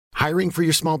Hiring for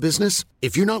your small business?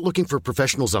 If you're not looking for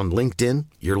professionals on LinkedIn,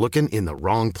 you're looking in the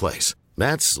wrong place.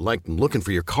 That's like looking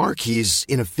for your car keys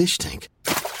in a fish tank.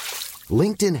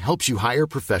 LinkedIn helps you hire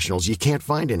professionals you can't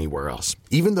find anywhere else,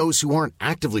 even those who aren't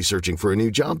actively searching for a new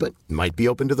job but might be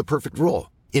open to the perfect role.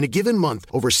 In a given month,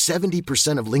 over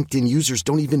 70% of LinkedIn users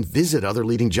don't even visit other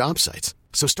leading job sites.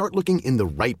 So start looking in the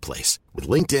right place. With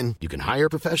LinkedIn, you can hire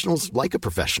professionals like a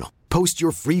professional. Post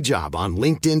your free job on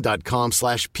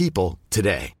linkedin.com/people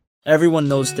today. Everyone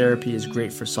knows therapy is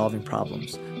great for solving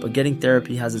problems, but getting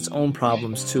therapy has its own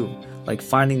problems too, like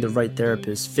finding the right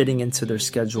therapist, fitting into their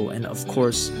schedule, and of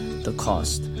course, the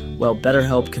cost. Well,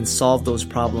 BetterHelp can solve those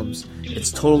problems. It's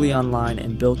totally online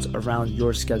and built around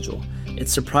your schedule.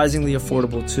 It's surprisingly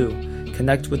affordable too.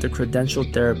 Connect with a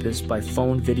credentialed therapist by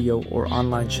phone, video, or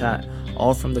online chat,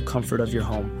 all from the comfort of your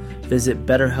home. Visit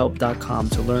BetterHelp.com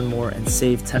to learn more and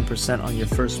save 10% on your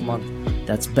first month.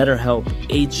 That's BetterHelp,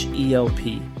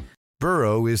 H-E-L-P.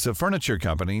 Burrow is a furniture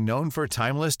company known for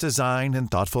timeless design and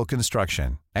thoughtful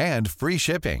construction, and free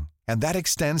shipping, and that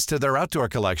extends to their outdoor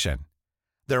collection.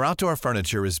 Their outdoor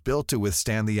furniture is built to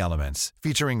withstand the elements,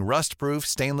 featuring rust-proof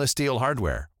stainless steel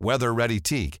hardware, weather-ready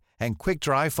teak, and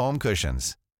quick-dry foam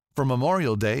cushions. For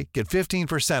Memorial Day, get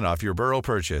 15% off your Burrow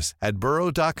purchase at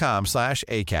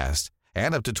burrow.com/ACAST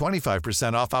and up to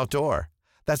 25% off outdoor.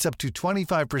 That's up to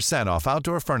 25% off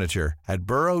outdoor furniture at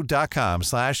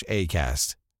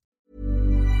burrow.com/ACAST.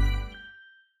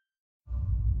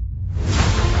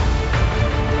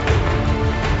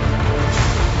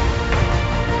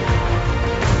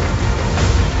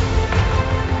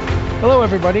 Hello,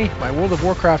 everybody. My World of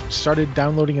Warcraft started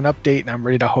downloading an update, and I'm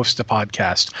ready to host a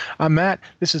podcast. I'm Matt.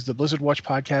 This is the Blizzard Watch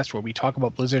podcast, where we talk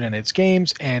about Blizzard and its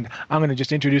games, and I'm going to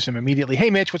just introduce him immediately.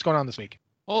 Hey, Mitch, what's going on this week?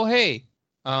 Oh, hey.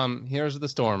 Here's the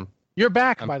storm. You're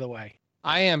back, by the way.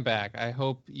 I am back. I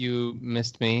hope you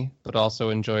missed me, but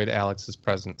also enjoyed Alex's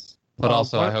presence. But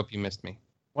also, I hope you missed me.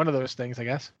 One of those things, I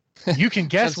guess. You can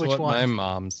guess which one. That's one. what my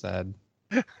mom said.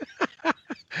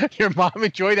 Your mom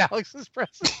enjoyed Alex's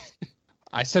presence?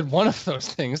 I said one of those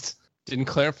things. Didn't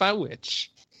clarify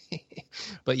which.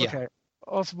 But yeah. Okay.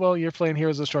 Also, well, you're playing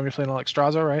Heroes of the Storm. You're playing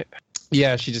Alexstrasza, right?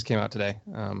 Yeah, she just came out today.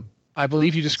 I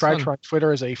believe you described her on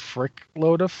Twitter as a frick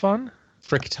load of fun.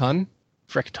 Frickton?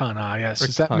 Frickton, yes.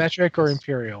 Frick Is that ton. metric or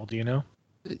imperial? Do you know?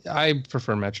 I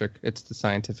prefer metric. It's the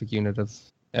scientific unit of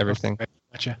everything. Okay,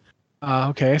 gotcha.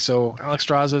 Okay, so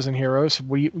Alexstrasza's and Heroes.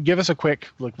 Will you give us a quick,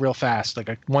 real fast,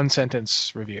 a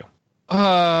one-sentence review?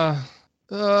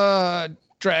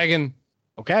 Dragon.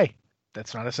 Okay,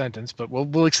 that's not a sentence, but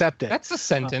we'll accept it. That's a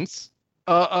sentence.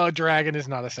 Dragon is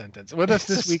not a sentence. With us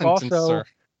this week sentence, also,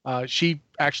 she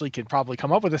actually could probably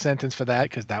come up with a sentence for that,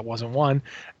 because that wasn't one.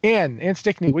 Ann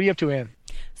Stickney, what are you up to, Ann?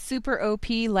 Super OP,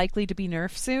 likely to be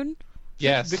nerfed soon.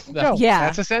 Yes.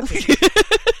 That's a sentence.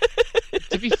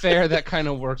 To be fair, that kind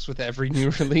of works with every new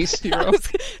release hero.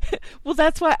 Well,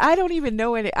 that's why I don't even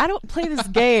know it. I don't play this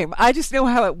game. I just know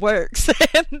how it works,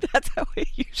 and that's how it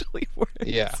usually works.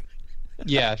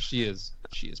 Yeah, she is.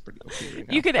 She is pretty OP right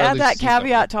now. You could add that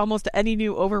caveat to almost any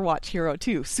new Overwatch hero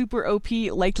too. Super OP,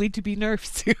 likely to be nerfed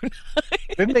soon.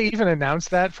 Didn't they even announce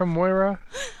that from Moira?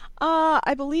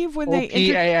 I believe when they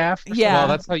OPAF. Yeah, well,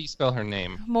 that's how you spell her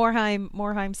name.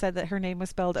 Morheim said that her name was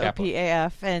spelled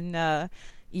OPAF, and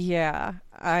yeah,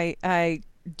 I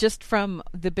just from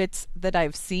the bits that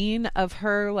I've seen of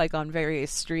her, on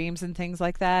various streams and things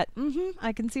like that,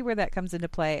 I can see where that comes into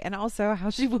play, and also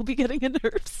how she will be getting a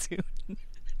nerf soon,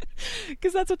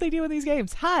 because that's what they do in these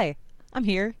games. Hi, I'm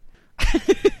here.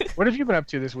 What have you been up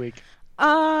to this week?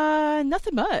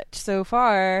 Nothing much so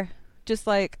far. Just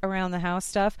around the house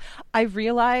stuff. I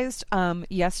realized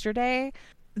yesterday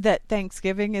that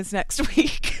Thanksgiving is next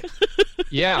week.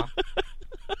 Yeah.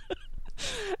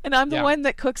 And I'm the one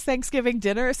that cooks Thanksgiving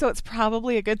dinner, so it's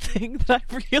probably a good thing that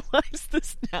I realized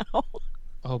this now.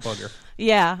 Oh, bugger.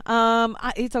 Yeah.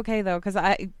 It's okay though, because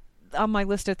on my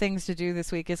list of things to do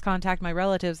this week is contact my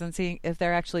relatives and seeing if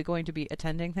they're actually going to be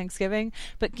attending Thanksgiving.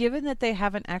 But given that they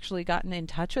haven't actually gotten in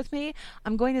touch with me,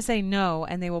 I'm going to say no,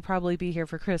 and they will probably be here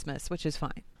for Christmas, which is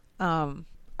fine.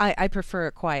 I prefer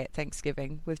a quiet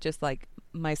Thanksgiving with just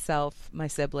myself, my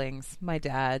siblings, my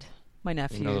dad, my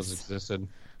nephews. I didn't know those existed.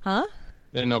 Huh?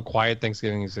 I didn't know quiet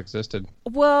Thanksgivings existed.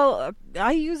 Well,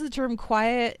 I use the term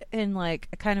quiet in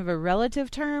kind of a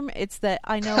relative term. It's that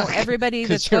I know everybody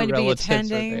that's going to be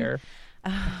attending. There.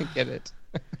 I get it.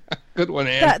 Good one,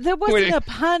 Ann. That wasn't a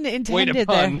pun intended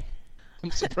there.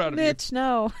 I'm so proud of you. Mitch,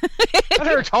 no. Let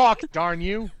her talk, darn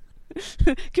you.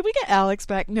 Can we get Alex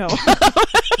back? No.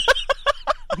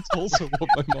 That's also what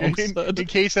my mom said. In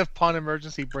case of pun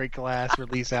emergency, break glass,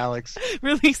 release Alex.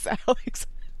 Release Alex.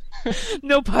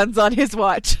 No puns on his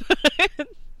watch.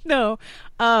 No.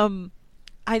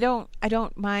 I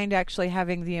don't mind actually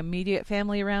having the immediate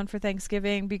family around for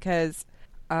Thanksgiving because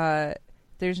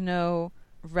there's no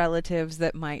relatives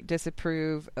that might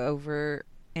disapprove over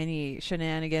any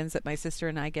shenanigans that my sister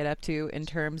and I get up to in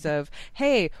terms of,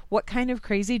 hey, what kind of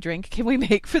crazy drink can we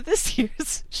make for this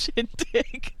year's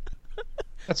shindig?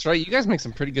 That's right. You guys make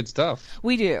some pretty good stuff.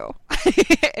 We do.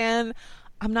 And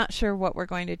I'm not sure what we're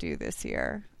going to do this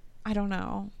year. I don't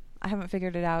know. I haven't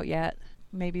figured it out yet.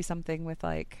 Maybe something with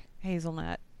like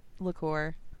hazelnut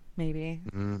liqueur, maybe.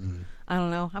 I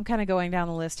don't know. I'm kind of going down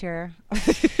the list here.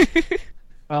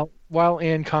 Well, while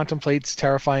Anne contemplates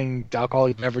terrifying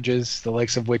alcoholic beverages, the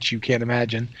likes of which you can't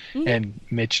imagine, and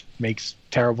Mitch makes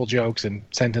terrible jokes and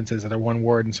sentences that are one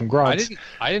word and some grunts.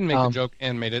 I didn't make a joke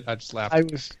and made it. I just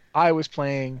laughed. I was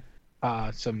playing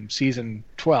some season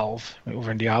 12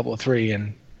 over in Diablo 3,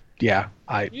 and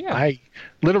I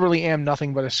literally am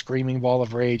nothing but a screaming ball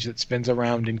of rage that spins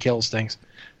around and kills things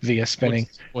via spinning.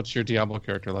 What's your Diablo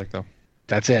character like, though?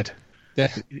 That's it.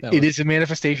 It is a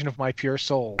manifestation of my pure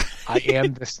soul. I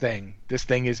am this thing. This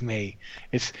thing is me.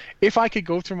 It's if I could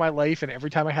go through my life and every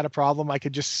time I had a problem I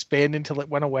could just spin until it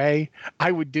went away,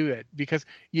 I would do it because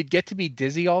you'd get to be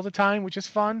dizzy all the time, which is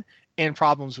fun, and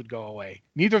problems would go away.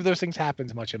 Neither of those things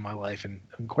happens much in my life, and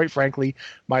quite frankly,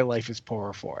 my life is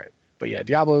poorer for it. But yeah,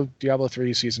 Diablo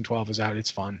 3 Season 12 is out.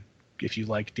 It's fun. If you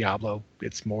like Diablo,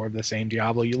 it's more of the same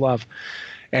Diablo you love.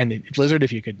 And Blizzard,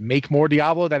 if you could make more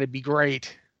Diablo, that'd be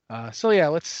great. So yeah,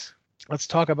 let's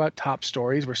talk about top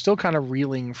stories. We're still kind of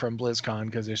reeling from BlizzCon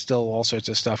because there's still all sorts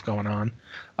of stuff going on.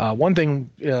 One thing,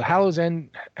 Hallow's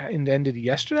End ended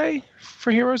yesterday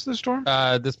for Heroes of the Storm?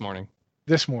 This morning.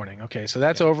 This morning. Okay, so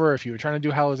that's over. If you were trying to do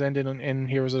Hallow's End in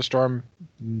Heroes of the Storm,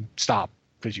 stop,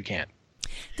 because you can't.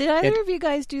 Did either of you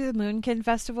guys do the Moonkin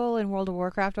Festival in World of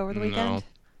Warcraft over the weekend? No.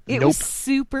 It was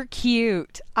super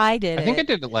cute. I did it. I think I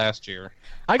did it last year.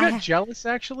 I got jealous,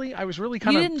 actually. I was really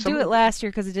kind of... You didn't do it last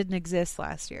year because it didn't exist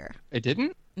last year. It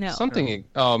didn't? No. Something...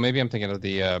 Oh, maybe I'm thinking of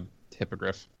the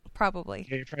Hippogriff. Probably.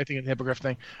 Yeah, you're probably thinking of the Hippogriff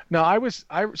thing. No,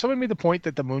 someone made the point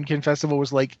that the Moonkin Festival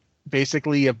was like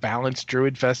basically a balanced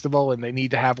druid festival and they need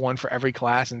to have one for every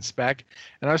class and spec.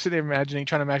 And I was sitting there trying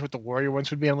to imagine what the warrior ones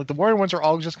would be. I'm like, the warrior ones are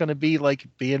all just going to be like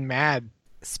being mad.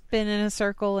 Spin in a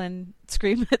circle and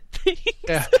scream at things.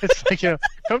 Yeah, it's like,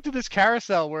 come to this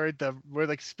carousel where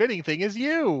the spinning thing is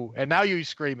you, and now you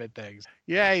scream at things.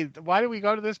 Yay! Why do we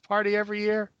go to this party every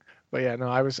year? But yeah, no,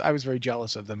 I was very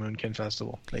jealous of the Moonkin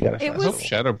Festival. They got a festival. I hope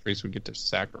Shadow Priest would get to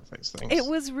sacrifice things. It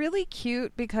was really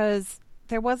cute because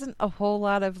there wasn't a whole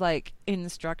lot of like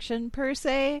instruction per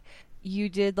se. You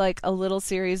did like a little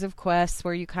series of quests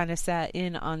where you kind of sat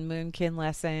in on Moonkin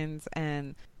lessons,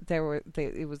 and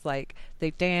it was like they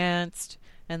danced,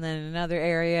 and then in another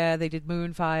area they did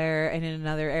Moonfire, and in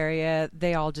another area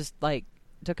they all just like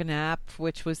took a nap,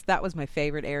 that was my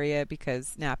favorite area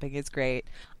because napping is great.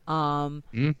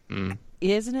 Isn't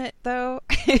it though?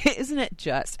 Isn't it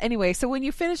just? Anyway, so when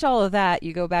you finish all of that,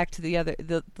 you go back to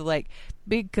the like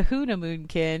big Kahuna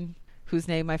Moonkin, whose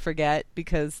name I forget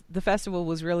because the festival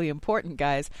was really important,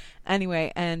 guys.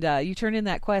 Anyway, and you turn in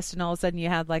that quest, and all of a sudden you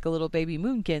had like a little baby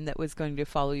Moonkin that was going to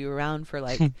follow you around for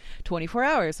like 24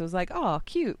 hours. It was like, oh,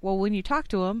 cute. Well, when you talk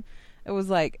to him, it was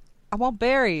like, I want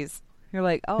berries. You're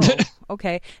like, oh,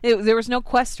 okay. There was no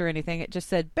quest or anything. It just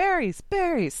said berries,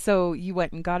 berries. So you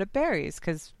went and got berries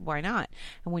because why not?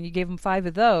 And when you gave him 5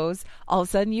 of those, all of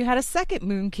a sudden you had a second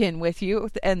Moonkin with you,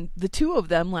 and the 2 of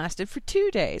them lasted for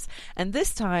 2 days. And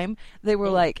this time they were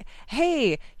like,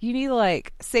 hey, you need to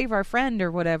like save our friend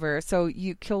or whatever. So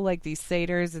you kill like these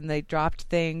satyrs, and they dropped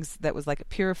things that was like a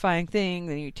purifying thing.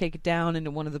 Then you take it down into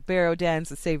one of the barrow dens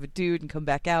to save a dude and come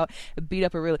back out and beat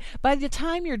up a really... By the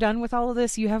time you're done with all of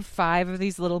this, you have 5 of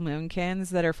these little Moonkins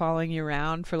that are following you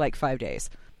around for like 5 days.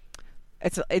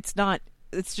 It's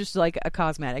just like a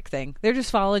cosmetic thing. They're just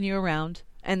following you around,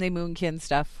 and they Moonkin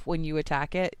stuff when you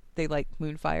attack it. They like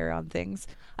Moonfire on things.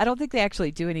 I don't think they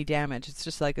actually do any damage. It's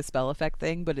just like a spell effect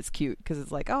thing, but it's cute because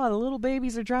it's like, oh, the little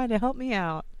babies are trying to help me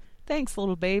out. Thanks,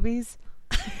 little babies.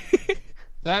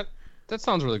 That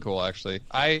sounds really cool, actually.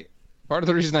 Part of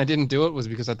the reason I didn't do it was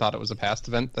because I thought it was a past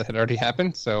event that had already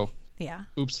happened, so yeah.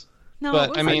 Oops. No,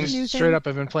 but I mean, straight up,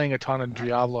 I've been playing a ton of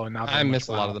Diablo, and now I miss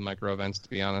a lot of the micro events, to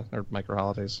be honest, or micro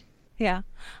holidays. Yeah,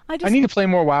 I need to play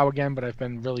more WoW again, but I've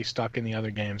been really stuck in the other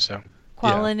games. So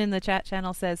Quallen in the chat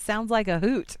channel says, "Sounds like a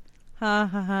hoot." Ha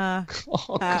ha ha.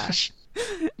 Oh gosh,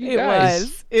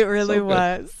 It really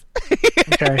was.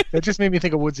 Okay, that just made me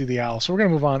think of Woodsy the Owl. So we're gonna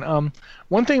move on.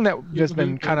 One thing that has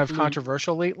been kind of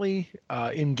controversial lately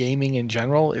in gaming in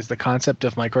general is the concept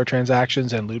of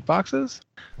microtransactions and loot boxes.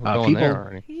 People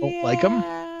don't like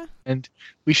them, and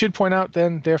we should point out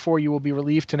then, therefore, you will be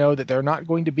relieved to know that there are not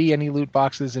going to be any loot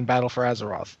boxes in Battle for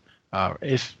Azeroth.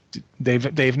 If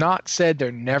they've not said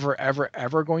they're never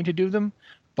ever going to do them.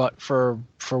 But for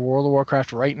World of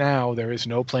Warcraft right now, there is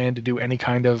no plan to do any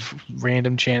kind of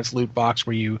random chance loot box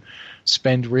where you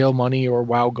spend real money or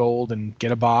WoW gold and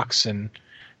get a box, and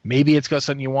maybe it's got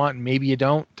something you want, and maybe you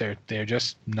don't. They're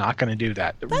just not going to do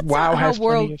that. WoW has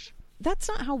plenty of. That's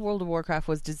not how World of Warcraft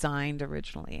was designed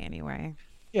originally, anyway.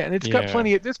 Yeah, and it's got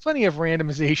plenty. There's plenty of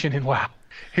randomization in WoW.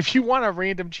 If you want a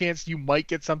random chance, you might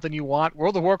get something you want.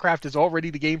 World of Warcraft is already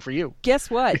the game for you. Guess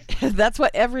what? That's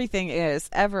what everything is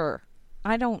ever.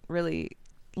 I don't really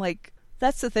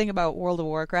that's the thing about World of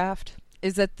Warcraft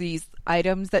is that these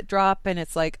items that drop and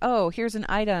it's like, oh, here's an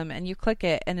item and you click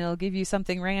it and it'll give you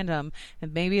something random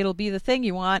and maybe it'll be the thing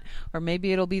you want or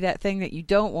maybe it'll be that thing that you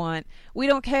don't want. We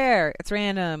don't care. It's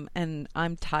random and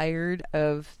I'm tired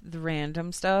of the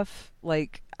random stuff.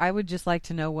 Like, I would just like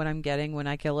to know what I'm getting when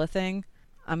I kill a thing.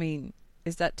 I mean,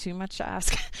 is that too much to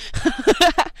ask?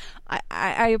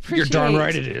 I appreciate... You're darn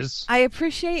right it is. I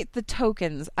appreciate the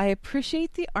tokens. I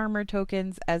appreciate the armor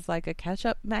tokens as like a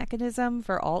catch-up mechanism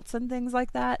for alts and things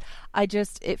like that.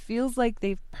 It feels like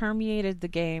they've permeated the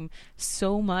game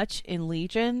so much in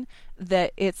Legion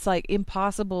that it's like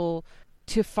impossible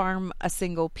to farm a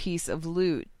single piece of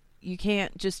loot. You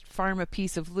can't just farm a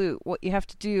piece of loot. What you have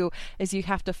to do is you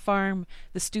have to farm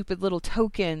the stupid little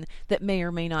token that may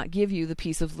or may not give you the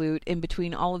piece of loot in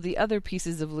between all of the other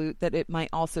pieces of loot that it might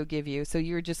also give you. So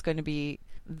you're just going to be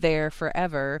there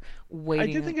forever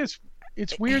waiting. I do think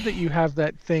it's weird that you have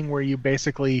that thing where you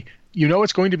basically,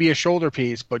 it's going to be a shoulder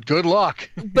piece, but good luck.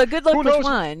 But good luck with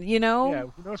one, Yeah,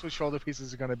 who knows what shoulder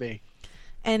pieces are going to be.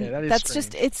 And that's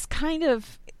strange.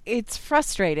 It's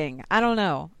frustrating. I don't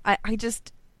know.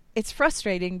 It's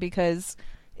frustrating because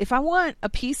if I want a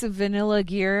piece of vanilla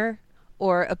gear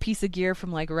or a piece of gear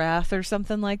from like Wrath or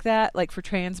something like that, like for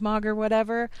Transmog or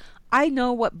whatever, I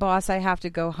know what boss I have to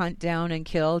go hunt down and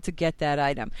kill to get that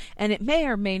item. And it may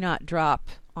or may not drop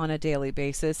on a daily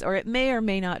basis, or it may or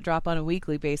may not drop on a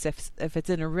weekly basis if it's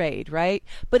in a raid, right?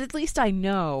 But at least I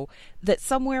know that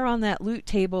somewhere on that loot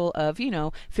table of,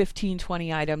 15,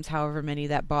 20 items, however many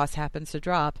that boss happens to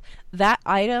drop, that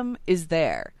item is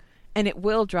there. And it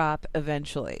will drop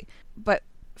eventually. But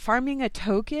farming a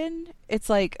token, it's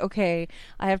like, okay,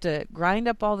 I have to grind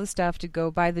up all the stuff to go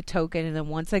buy the token. And then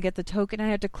once I get the token, I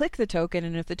have to click the token.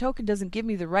 And if the token doesn't give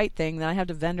me the right thing, then I have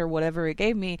to vendor whatever it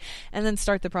gave me and then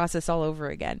start the process all over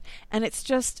again. And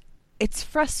it's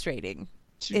frustrating.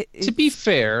 To be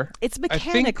fair, it's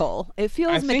mechanical. It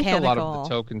feels mechanical. I think a lot of the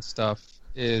token stuff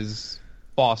is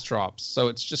boss drops. So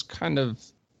it's just kind of...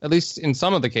 At least in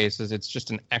some of the cases, it's just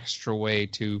an extra way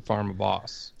to farm a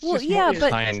boss. Well, yeah,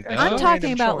 but I'm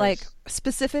talking about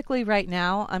specifically right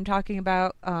now. I'm talking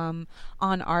about on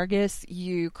Argus,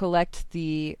 you collect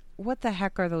what the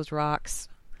heck are those rocks?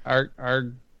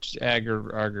 The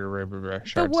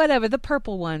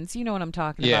purple ones. You know what I'm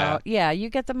talking about. Yeah, you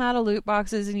get them out of loot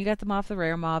boxes and you get them off the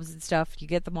rare mobs and stuff. You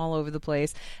get them all over the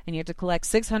place and you have to collect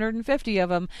 650 of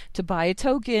them to buy a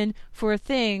token for a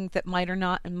thing that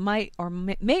may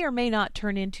or may not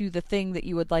turn into the thing that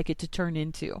you would like it to turn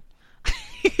into.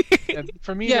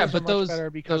 For me, but those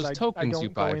better because I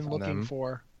don't go in looking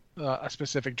for a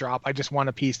specific drop. I just want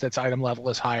a piece that's item level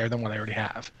is higher than what I already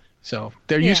have. So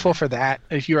they're useful for that.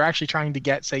 If you're actually trying to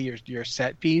get, say, your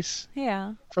set piece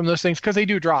from those things, because they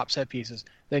do drop set pieces,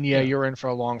 then you're in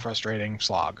for a long, frustrating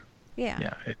slog.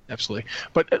 Yeah, absolutely.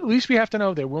 But at least we have to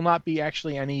know there will not be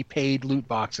actually any paid loot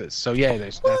boxes. So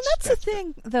that's the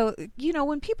thing, though.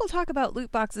 When people talk about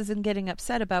loot boxes and getting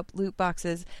upset about loot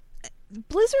boxes,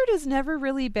 Blizzard has never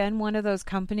really been one of those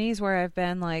companies where I've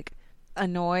been like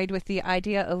annoyed with the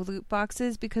idea of loot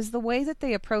boxes, because the way that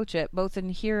they approach it, both in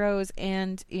Heroes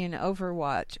and in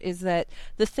Overwatch, is that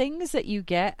the things that you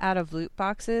get out of loot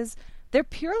boxes, they're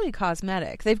purely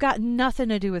cosmetic. They've got nothing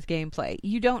to do with gameplay.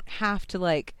 You don't have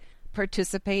to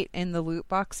participate in the loot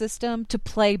box system to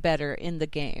play better in the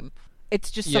game.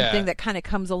 It's just something that kind of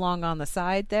comes along on the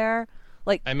side there.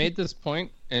 I made this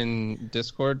point in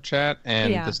Discord chat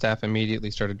and the staff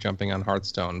immediately started jumping on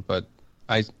Hearthstone, but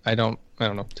I don't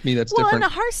know. To me, that's different. Well,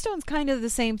 and Hearthstone's kind of the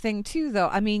same thing too, though.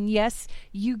 I mean, yes,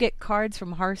 you get cards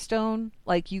from Hearthstone.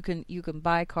 Like you can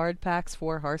buy card packs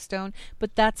for Hearthstone,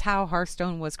 but that's how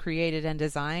Hearthstone was created and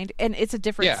designed, and it's a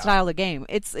different style of game.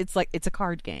 It's a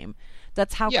card game.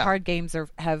 That's how card games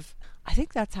have. I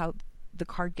think that's how the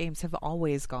card games have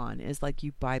always gone, is like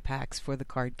you buy packs for the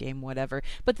card game, whatever.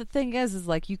 But the thing is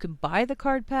like you can buy the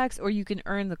card packs or you can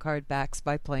earn the card packs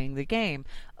by playing the game.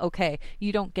 Okay,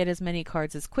 you don't get as many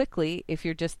cards as quickly if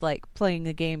you're just like playing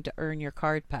the game to earn your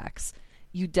card packs.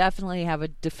 You definitely have a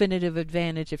definitive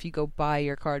advantage if you go buy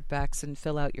your card packs and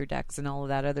fill out your decks and all of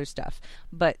that other stuff.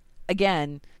 But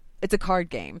again, it's a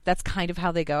card game. That's kind of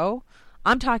how they go.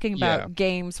 I'm talking about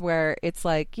games where it's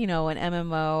like, an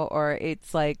MMO, or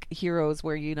it's like Heroes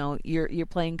where, you're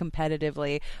playing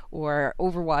competitively, or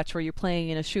Overwatch where you're playing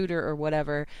in a shooter or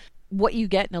whatever. What you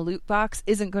get in a loot box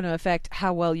isn't going to affect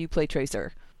how well you play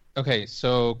Tracer. Okay,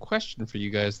 so question for you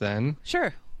guys then.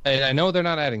 Sure. I know they're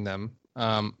not adding them,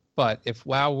 but if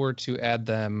WoW were to add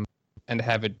them and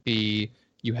have it be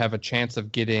you have a chance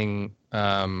of getting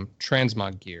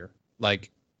transmog gear,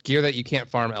 like gear that you can't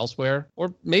farm elsewhere,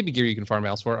 or maybe gear you can farm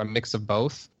elsewhere, a mix of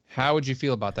both. How would you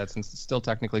feel about that, since it's still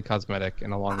technically cosmetic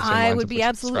and along the same lines? I would be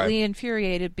absolutely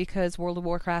infuriated because World of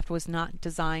Warcraft was not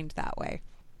designed that way.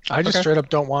 I just straight up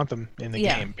don't want them in the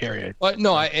game, period. Well,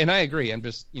 no, I agree. I'm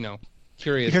just,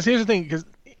 curious. Because here's the thing, because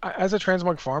as a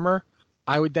transmog farmer,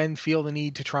 I would then feel the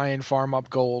need to try and farm up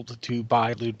gold to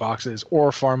buy loot boxes,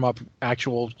 or farm up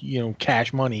actual,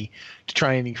 cash money to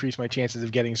try and increase my chances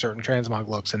of getting certain transmog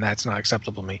looks, and that's not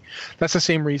acceptable to me. That's the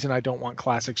same reason I don't want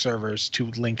classic servers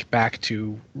to link back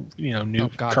to,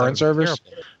 current servers,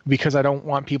 because I don't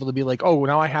want people to be like, oh,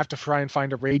 now I have to try and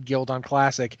find a raid guild on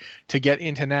classic to get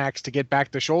into Nax to get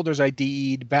back the shoulders I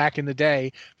DE'd back in the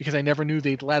day, because I never knew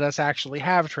they'd let us actually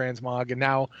have transmog, and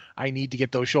now I need to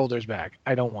get those shoulders back.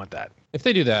 I don't want that. If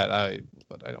they do that,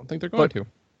 but I don't think they're going to.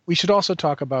 We should also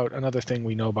talk about another thing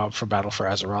we know about for Battle for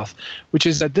Azeroth, which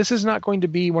is that this is not going to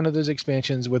be one of those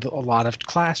expansions with a lot of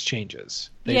class changes.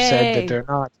 They said that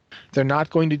they're not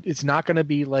going to. It's not going to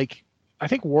be like. I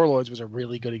think Warlords was a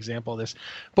really good example of this.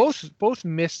 Both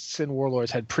Mists and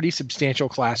Warlords had pretty substantial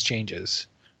class changes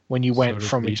when you went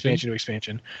from expansion to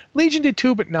expansion. Legion did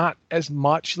too, but not as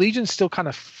much. Legion still kind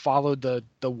of followed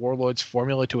the Warlords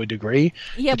formula to a degree.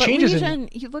 Yeah, but Legion,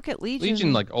 you look at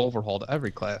Legion... Legion, overhauled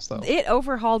every class, though. It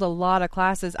overhauled a lot of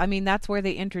classes. I mean, that's where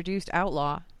they introduced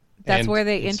Outlaw. That's where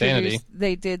they introduced...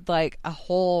 They did, a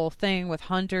whole thing with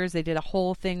Hunters. They did a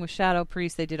whole thing with Shadow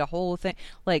Priest. They did a whole thing...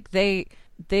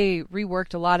 They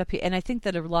reworked a lot of people, and I think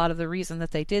that a lot of the reason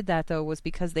that they did that, though, was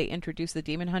because they introduced the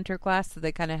Demon Hunter class, so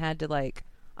they kind of had to,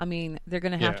 they're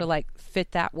going to have to,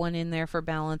 fit that one in there for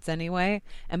balance anyway,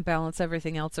 and balance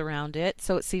everything else around it.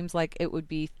 So it seems like it would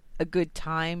be a good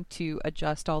time to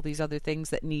adjust all these other things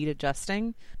that need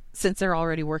adjusting, since they're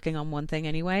already working on one thing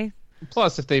anyway.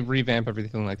 Plus, if they revamp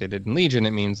everything like they did in Legion,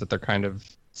 it means that they're kind of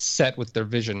set with their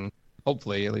vision,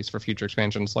 hopefully, at least for future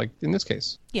expansions, like in this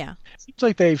case. Yeah. Seems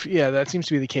like that seems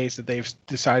to be the case, that they've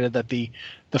decided that the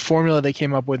formula they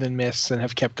came up with in Mists and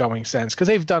have kept going since, because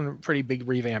they've done pretty big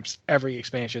revamps every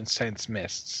expansion since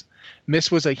Mists. Mists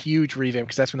was a huge revamp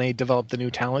because that's when they developed the new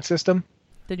talent system.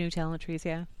 The new talent trees,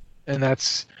 yeah. And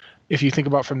that's, if you think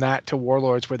about from that to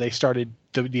Warlords, where they started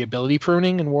the ability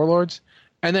pruning in Warlords.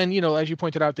 And then, as you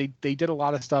pointed out, they did a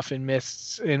lot of stuff in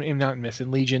Mists,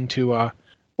 in Legion to...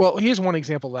 Well, here's one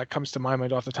example that comes to my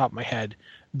mind off the top of my head.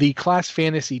 The class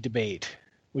fantasy debate,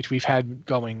 which we've had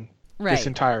going this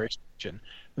entire expansion.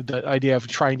 The idea of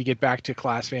trying to get back to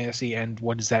class fantasy, and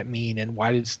what does that mean, and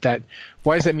why does that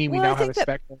mean we now have a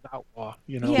spectral outlaw,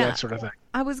 that sort of thing.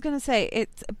 I was going to say,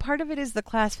 part of it is the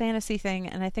class fantasy thing,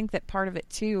 and I think that part of it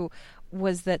too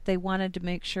was that they wanted to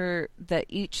make sure that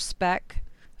each spec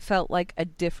felt like a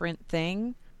different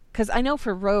thing. Because I know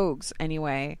for rogues,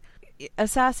 anyway...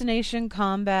 Assassination,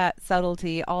 combat,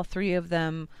 subtlety, all three of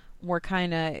them were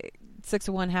kind of 6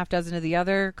 of one, half dozen of the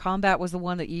other. Combat was the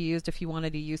one that you used if you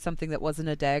wanted to use something that wasn't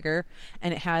a dagger,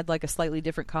 and it had a slightly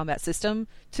different combat system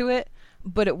to it,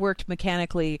 but it worked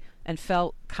mechanically and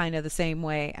felt kind of the same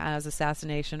way as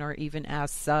Assassination or even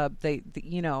as Sub.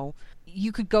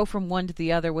 You could go from one to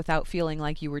the other without feeling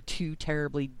like you were too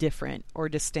terribly different or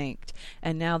distinct.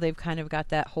 And now they've kind of got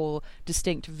that whole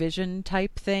distinct vision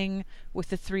type thing with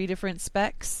the 3 different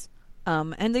specs.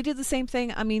 And they did the same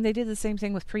thing. I mean, they did the same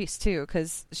thing with Priest too,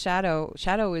 because Shadow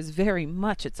is very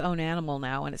much its own animal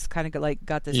now, and it's kind of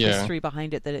got this history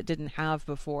behind it that it didn't have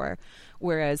before.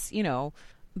 Whereas,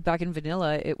 back in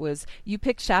vanilla, it was you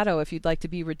pick Shadow if you'd like to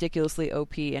be ridiculously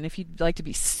OP, and if you'd like to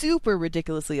be super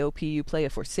ridiculously OP, you play a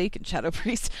Forsaken Shadow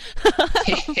Priest.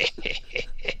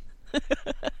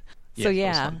 So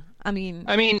yeah, I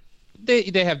mean,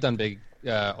 they have done big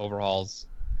overhauls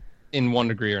in one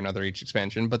degree or another each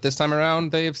expansion, but this time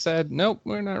around they've said, nope,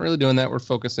 we're not really doing that. We're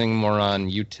focusing more on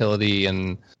utility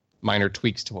and minor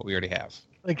tweaks to what we already have.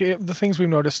 Like the things we've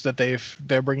noticed that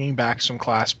they're bringing back some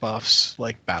class buffs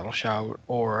like Battle Shout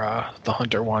or the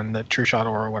Hunter one, the True Shot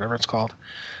or whatever it's called.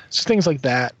 So things like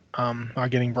that are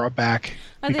getting brought back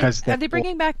Are they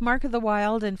bringing back Mark of the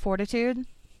Wild and Fortitude?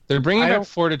 They're bringing back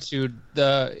Fortitude.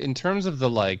 In terms of the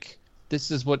like,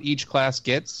 this is what each class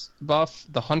gets buff.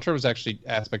 The Hunter was actually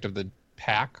aspect of the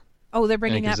pack. Oh, they're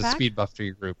bringing that back? It gives a speed buff to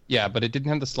your group. Yeah, but it didn't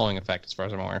have the slowing effect as far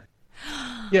as I'm aware.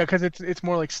 Yeah, because it's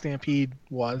more like Stampede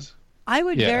was. I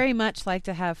would very much like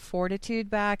to have Fortitude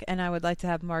back, and I would like to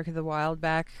have Mark of the Wild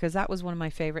back, because that was one of my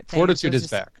favorite things. Fortitude is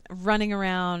back. Running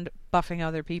around, buffing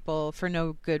other people for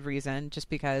no good reason, just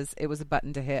because it was a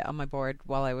button to hit on my board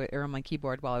or on my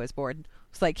keyboard while I was bored.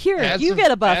 It's like, here, you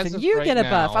get a buff, and you get a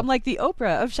buff. I'm like the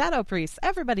Oprah of Shadow Priests.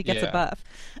 Everybody gets a buff.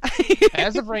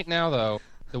 As of right now, though,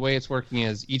 the way it's working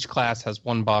is each class has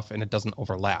one buff, and it doesn't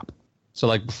overlap. So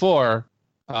like before,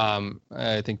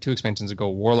 I think 2 expansions ago,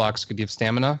 Warlocks could give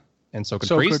stamina, and so could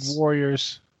priests. So could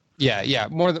warriors. Yeah,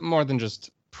 more than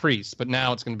just priests, but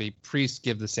now it's going to be priests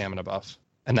give the stamina buff,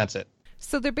 and that's it.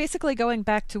 So they're basically going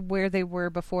back to where they were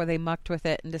before they mucked with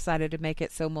it and decided to make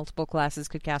it so multiple classes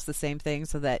could cast the same thing,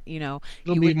 so that, you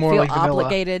wouldn't feel like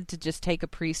obligated to just take a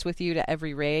priest with you to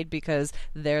every raid because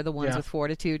they're the ones with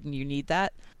Fortitude and you need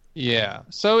that. Yeah,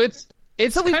 so it's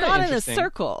so we've gone in a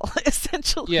circle,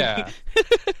 essentially. Yeah,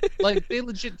 like they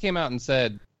legit came out and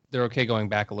said they're okay going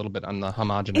back a little bit on the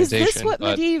homogenization. Is this what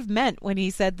Medivh meant when he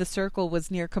said the circle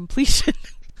was near completion?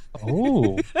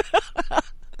 Oh.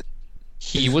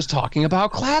 He was talking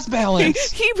about class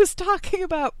balance. He was talking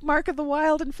about Mark of the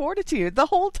Wild and Fortitude the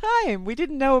whole time. We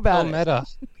didn't know about it. Meta.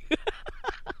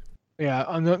 Yeah,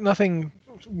 nothing.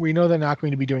 We know they're not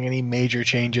going to be doing any major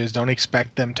changes. Don't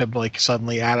expect them to like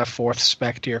suddenly add a 4th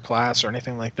spec to your class or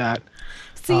anything like that.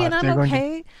 See, and I'm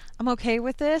okay. I'm okay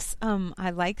with this. I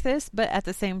like this, but at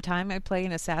the same time, I play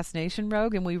an assassination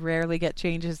rogue, and we rarely get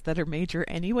changes that are major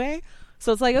anyway.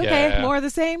 So it's like, okay, more of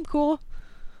the same, cool.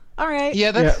 All right.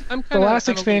 Yeah, I'm the last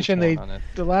expansion.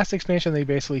 The last expansion they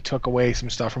basically took away some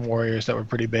stuff from Warriors that were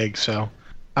pretty big. So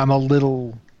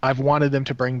I've wanted them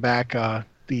to bring back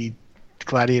the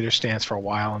Gladiator stance for a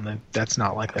while, and that's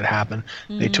not likely to happen.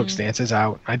 They took stances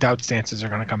out. I doubt stances are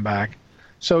going to come back.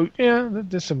 So yeah,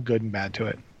 there's some good and bad to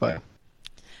it. But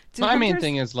my main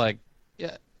thing is like,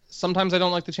 sometimes I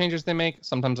don't like the changes they make.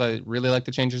 Sometimes I really like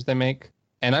the changes they make.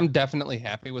 And I'm definitely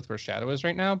happy with where Shadow is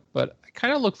right now, but I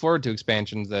kind of look forward to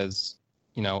expansions as,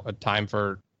 a time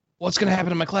for what's going to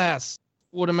happen in my class?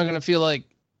 What am I going to feel like?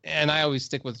 And I always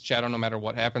stick with Shadow no matter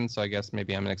what happens, so I guess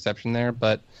maybe I'm an exception there.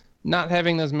 But not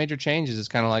having those major changes is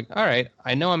kind of like, all right,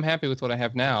 I know I'm happy with what I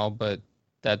have now, but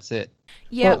that's it.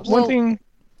 Yeah. One thing...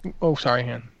 Oh, sorry,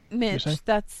 Han. Mitch,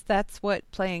 that's what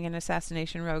playing an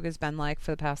Assassination Rogue has been like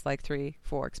for the past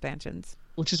 3-4 expansions.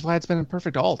 Which is why it's been a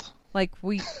perfect alt. Like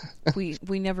we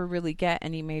never really get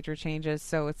any major changes,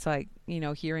 so it's like,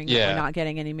 hearing that we're not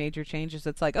getting any major changes,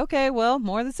 it's like, okay, well,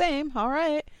 more of the same. All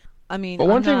right. I mean, but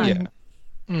one thing.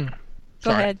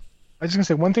 Go ahead. I was going to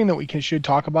say one thing that we should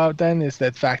talk about then is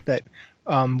the fact that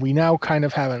we now kind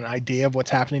of have an idea of what's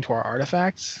happening to our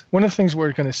artifacts. One of the things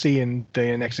we're going to see in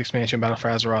the next expansion, Battle for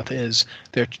Azeroth, is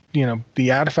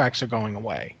the artifacts are going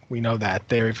away. We know that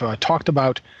they've talked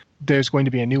about. There's going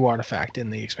to be a new artifact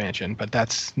in the expansion, but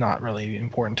that's not really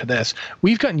important to this.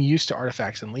 We've gotten used to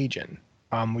artifacts in Legion.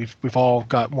 We've all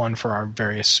got one for our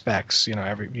various specs.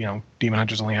 Demon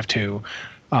Hunters only have 2,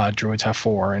 Druids have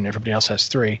 4, and everybody else has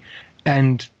 3.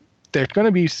 And they're going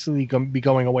to be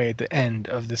going away at the end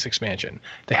of this expansion.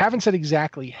 They haven't said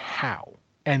exactly how.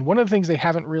 And one of the things they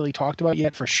haven't really talked about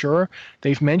yet for sure,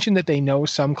 they've mentioned that they know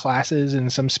some classes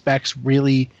and some specs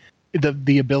really...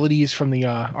 The abilities from the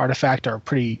artifact are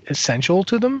pretty essential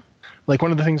to them. Like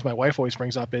one of the things my wife always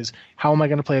brings up is, how am I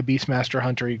going to play a Beastmaster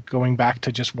Hunter going back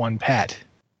to just one pet?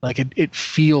 Like it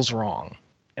feels wrong.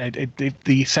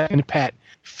 The second pet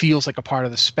feels like a part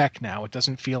of the spec now. It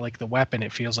doesn't feel like the weapon.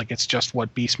 It feels like it's just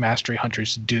what Beast Mastery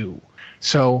Hunters do.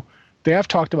 So they have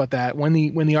talked about that. When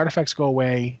the artifacts go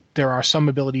away, there are some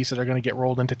abilities that are going to get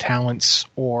rolled into talents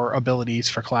or abilities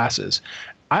for classes.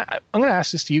 I'm going to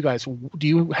ask this to you guys. Do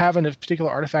you have a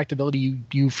particular artifact ability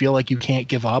you feel like you can't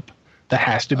give up that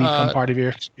has to become part of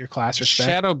your class or spec?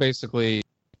 Shadow basically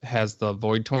has the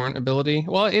Void Torrent ability.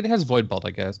 Well, it has Void Bolt,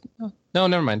 I guess. No,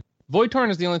 never mind. Void Torrent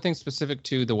is the only thing specific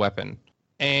to the weapon.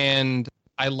 And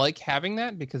I like having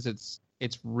that because it's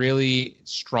really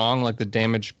strong. Like the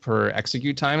damage per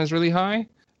execute time is really high.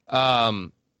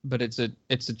 But it's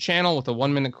a channel with a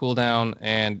 1-minute cooldown,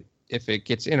 and if it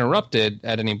gets interrupted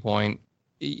at any point,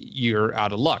 you're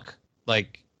out of luck.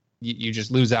 Like you just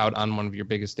lose out on one of your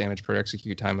biggest damage per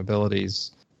execute time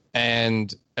abilities.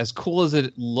 And as cool as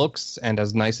it looks and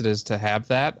as nice it is to have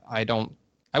that,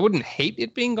 I wouldn't hate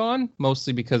it being gone,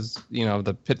 mostly because,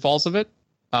 the pitfalls of it.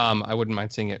 I wouldn't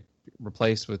mind seeing it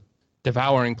replaced with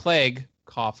Devouring Plague,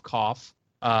 cough, cough.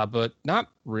 But not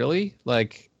really.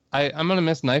 Like, I'm going to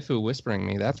miss Naifu whispering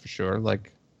me, that's for sure.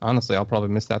 Like, honestly, I'll probably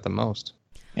miss that the most.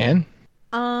 Anne?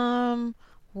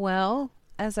 Well,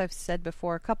 as I've said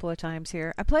before a couple of times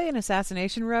here, I play an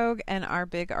assassination rogue, and our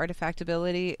big artifact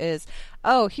ability is,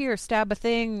 here, stab a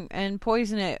thing and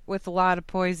poison it with a lot of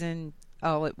poison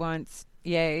all at once.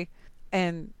 Yay.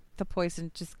 And the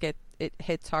poison just it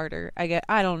hits harder. I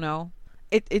don't know.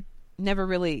 It never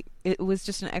really, it was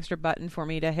just an extra button for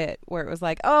me to hit where it was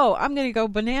like, I'm going to go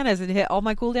bananas and hit all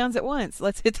my cooldowns at once.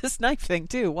 Let's hit this knife thing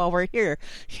too while we're here.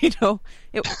 It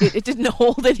didn't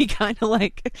hold any kind of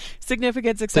like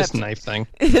significance except this knife thing.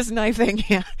 This knife thing,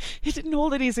 yeah. It didn't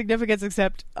hold any significance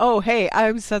except, hey,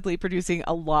 I'm suddenly producing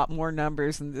a lot more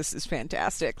numbers and this is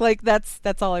fantastic. Like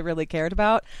that's all I really cared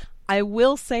about. I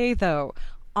will say though,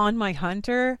 on my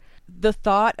hunter, the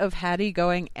thought of Hattie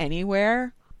going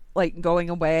anywhere, like going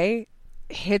away,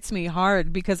 hits me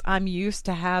hard because I'm used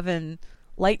to having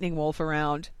Lightning Wolf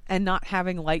around, and not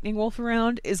having Lightning Wolf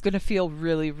around is going to feel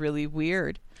really, really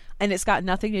weird. And it's got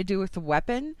nothing to do with the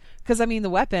weapon, because the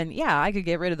weapon, yeah, I could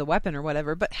get rid of the weapon or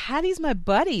whatever, but Hattie's my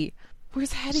buddy.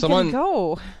 Where's Hattie gonna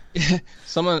go?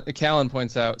 Callan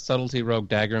points out subtlety rogue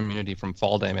dagger immunity from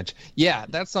fall damage. Yeah,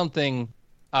 that's something.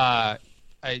 I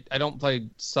don't play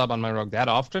sub on my rogue that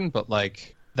often, but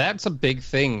like, that's a big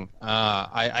thing.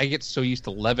 I get so used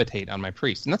to levitate on my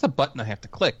priest, and that's a button I have to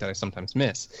click that I sometimes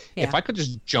miss. Yeah. If I could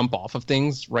just jump off of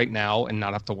things right now and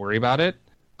not have to worry about it,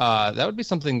 that would be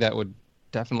something that would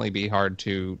definitely be hard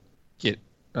to get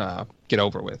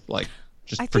over with. Like,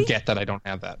 forget that I don't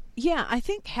have that. Yeah, I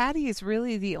think Hattie is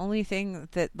really the only thing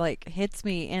that like hits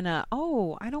me in I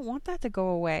don't want that to go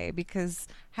away, because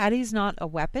Hattie's not a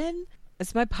weapon.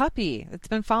 It's my puppy. It's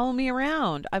been following me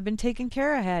around. I've been taking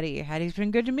care of Hattie. Hattie's been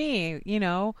good to me.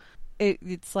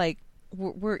 It's like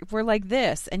we're like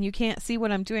this, and you can't see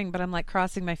what I'm doing, but I'm like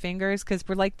crossing my fingers because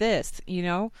we're like this.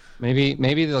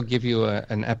 Maybe they'll give you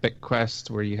an epic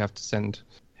quest where you have to send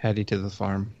Hattie to the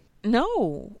farm.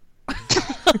 No.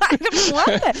 I don't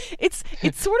want that. It's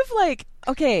sort of like,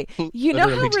 okay, you know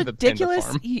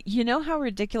how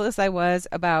ridiculous I was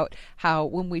about how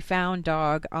when we found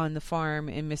Dog on the farm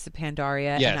in Mists of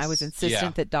Pandaria, yes, and I was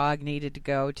insistent that Dog needed to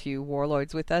go to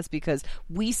Warlords with us because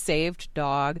we saved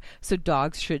Dog, so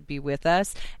dogs should be with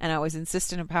us, and I was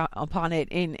insistent upon it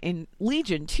in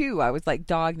Legion too. I was like,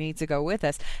 Dog needs to go with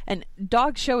us, and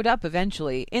Dog showed up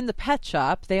eventually in the pet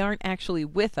shop. They aren't actually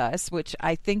with us, which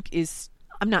I think is,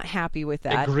 I'm not happy with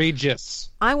that.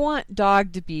 Egregious. I want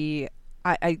Dog to be,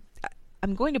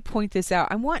 I'm going to point this out.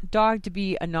 I want Dog to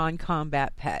be a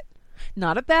non-combat pet,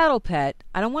 not a battle pet.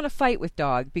 I don't want to fight with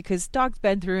Dog because Dog's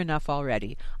been through enough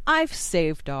already. I've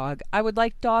saved Dog. I would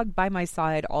like Dog by my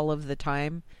side all of the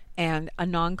time, and a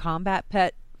non-combat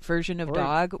pet version of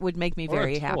Dog would make me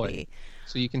very happy.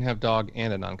 So you can have Dog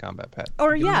and a non-combat pet.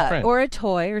 Or or a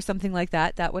toy or something like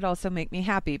that. That would also make me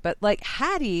happy. But like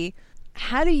Hattie,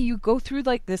 you go through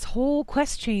like this whole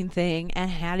quest chain thing,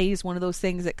 and Hattie is one of those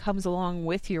things that comes along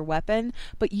with your weapon,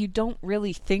 but you don't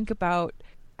really think about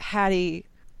Hattie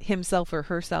himself or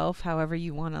herself, however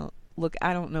you want to look.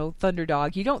 I don't know,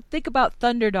 Thunderdog. You don't think about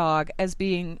Thunderdog as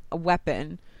being a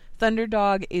weapon.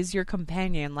 Thunderdog is your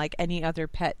companion like any other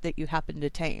pet that you happen to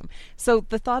tame. So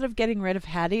the thought of getting rid of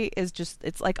Hattie is just,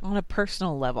 it's like on a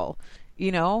personal level,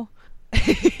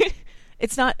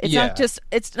 It's not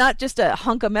just a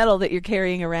hunk of metal that you're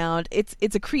carrying around.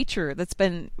 It's a creature that's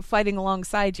been fighting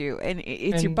alongside you, and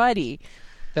it's your buddy.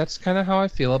 That's kind of how I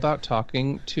feel about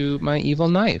talking to my evil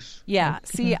knife. Yeah.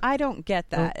 See, I don't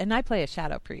get that, and I play a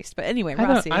Shadow Priest. But anyway,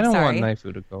 Rossi, I don't want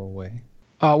Naifu to go away.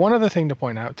 One other thing to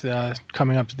point out,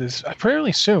 coming up to this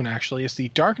fairly soon, actually, is the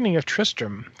Darkening of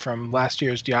Tristram from last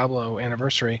year's Diablo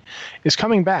anniversary is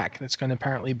coming back. It's going to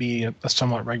apparently be a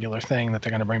somewhat regular thing that they're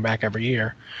going to bring back every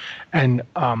year. And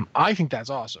I think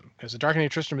that's awesome, because the Darkening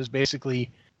of Tristram is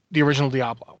basically the original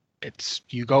Diablo.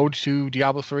 You go to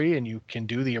Diablo 3 and you can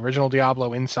do the original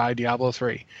Diablo inside Diablo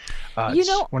 3.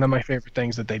 It's one of my favorite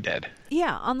things that they did.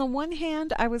 Yeah, on the one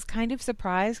hand, I was kind of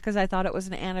surprised because I thought it was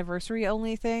an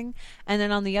anniversary-only thing. And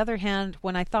then on the other hand,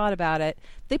 when I thought about it,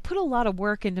 they put a lot of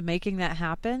work into making that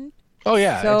happen. Oh,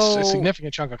 yeah, it's a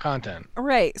significant chunk of content.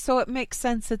 Right, so it makes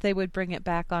sense that they would bring it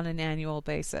back on an annual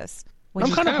basis.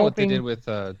 I'm kind of hoping what they did with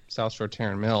South Shore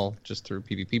Terran Mill just through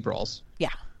PvP brawls. Yeah.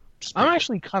 I'm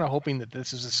actually kind of hoping that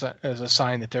this is a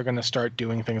sign that they're going to start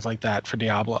doing things like that for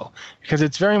Diablo, because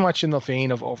it's very much in the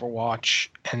vein of Overwatch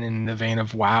and in the vein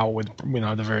of WoW with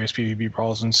the various PvP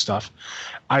brawls and stuff.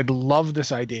 I love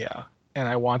this idea, and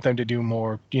I want them to do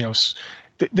more.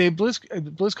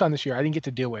 BlizzCon this year, I didn't get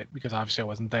to do it because obviously I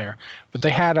wasn't there, but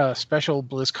they had a special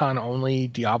BlizzCon only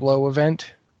Diablo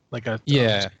event, like a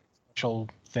special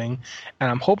thing,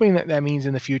 and I'm hoping that means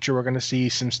in the future we're going to see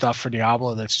some stuff for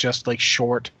Diablo that's just like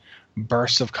short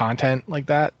bursts of content like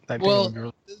that.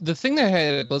 The thing they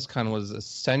had at BlizzCon was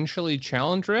essentially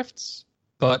challenge rifts,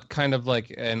 but kind of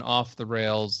like an off the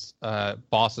rails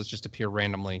bosses just appear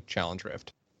randomly challenge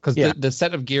rift, because the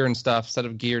set of gear and stuff, set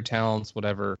of gear, talents,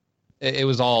 whatever, it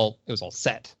was all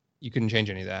set. You couldn't change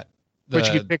any of that. But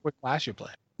you could pick what class you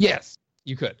play. Yes,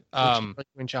 you could.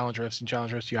 In challenge rifts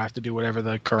you have to do whatever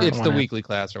the current. It's the weekly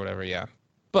class or whatever. Yeah,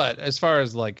 but as far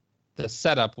as like the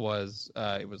setup was,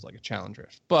 it was like a challenge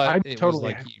rift. But I'd be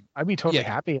totally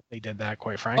happy if they did that.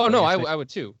 Quite frankly. Oh no, I would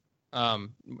too.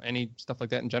 Any stuff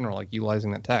like that in general, like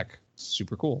utilizing that tech,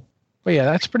 super cool. But yeah,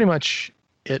 that's pretty much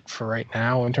it for right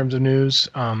now in terms of news.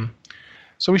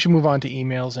 So we should move on to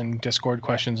emails and Discord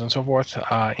questions and so forth.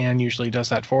 Anne usually does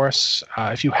that for us.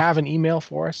 If you have an email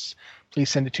for us, please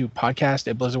send it to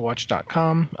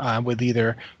podcast@blizzardwatch.com with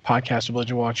either podcast or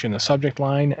Blizzard Watch in the subject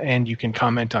line, and you can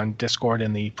comment on Discord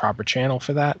in the proper channel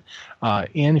for that.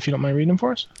 Anne, if you don't mind reading them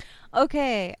for us.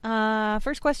 Okay,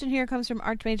 first question here comes from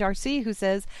Archmage RC, who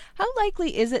says, how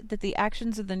likely is it that the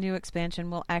actions of the new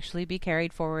expansion will actually be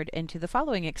carried forward into the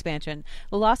following expansion?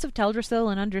 The loss of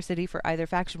Teldrassil and Undercity for either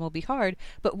faction will be hard,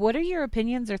 but what are your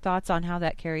opinions or thoughts on how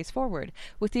that carries forward?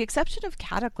 With the exception of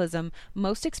Cataclysm,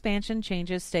 most expansion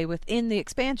changes stay within the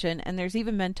expansion, and there's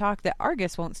even been talk that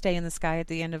Argus won't stay in the sky at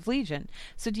the end of Legion.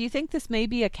 So do you think this may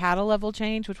be a Cata level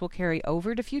change which will carry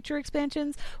over to future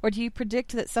expansions, or do you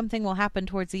predict that something will happen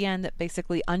towards the end that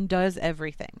basically undoes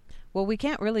everything? Well, we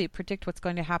can't really predict what's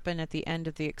going to happen at the end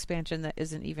of the expansion that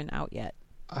isn't even out yet.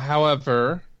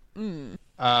 However, burning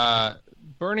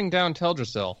down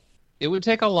Teldrassil, it would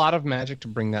take a lot of magic to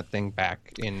bring that thing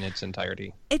back in its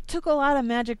entirety. It took a lot of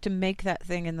magic to make that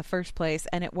thing in the first place,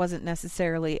 and it wasn't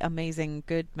necessarily amazing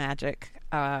good magic.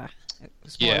 It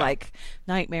was more like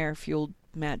nightmare-fueled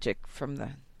magic from the...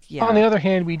 Yeah. On the other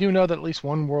hand, we do know that at least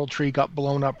one world tree got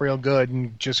blown up real good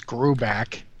and just grew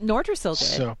back. Nordrassil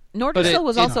did. Nordrassil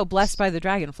was also blessed by the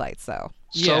dragonflights, though.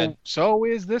 So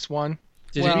is this one.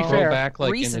 Did it go back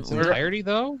like in its entirety,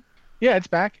 though? Yeah, it's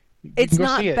back. It's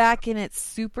not back in its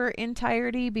super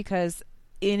entirety, because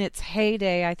in its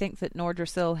heyday, I think that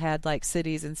Nordrassil had like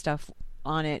cities and stuff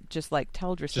on it, just like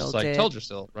Teldrassil did. Just like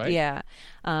Teldrassil, right? Yeah.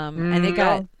 And it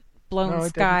got blown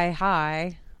sky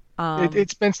high.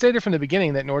 It's been stated from the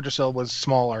beginning that Nordrassil was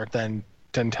smaller than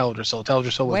Teldrassil.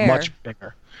 Teldrassil was much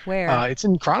bigger. Where? It's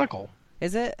in Chronicle.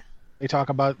 Is it? They talk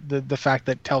about the fact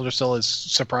that Teldrassil is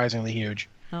surprisingly huge.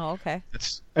 Oh, okay.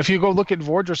 If you go look at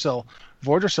Vordrassil,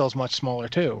 Vordrassil is much smaller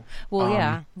too. Well,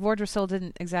 yeah. Vordrassil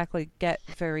didn't exactly get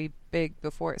very big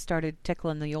before it started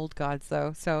tickling the old gods,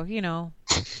 though. So,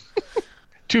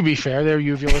 To be fair, their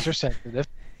uvulas are sensitive.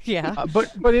 Yeah.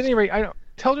 But at any rate,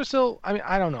 Teldrassil,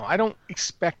 I don't know. I don't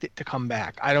expect it to come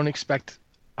back.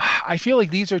 I feel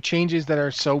like these are changes that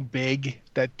are so big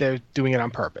that they're doing it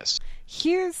on purpose.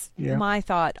 Here's my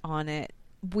thought on it.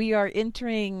 We are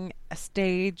entering a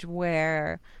stage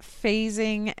where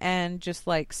phasing and just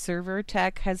like server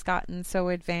tech has gotten so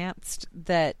advanced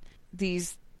that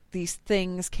these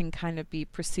things can kind of be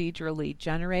procedurally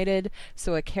generated.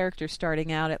 So a character starting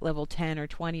out at level 10 or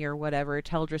 20 or whatever,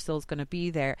 Teldrassil's going to be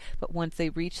there. But once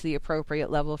they reach the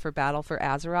appropriate level for Battle for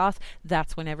Azeroth,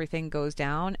 that's when everything goes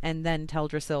down, and then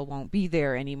Teldrassil won't be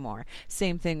there anymore.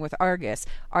 Same thing with Argus.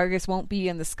 Argus won't be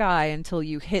in the sky until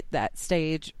you hit that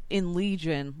stage in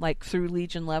Legion, like through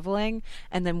Legion leveling,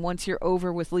 and then once you're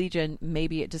over with Legion,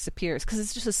 maybe it disappears, because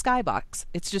it's just a skybox.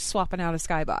 It's just swapping out a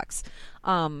skybox.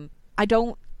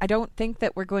 I don't think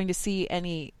that we're going to see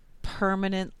any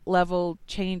permanent level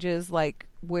changes, like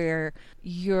where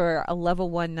you're a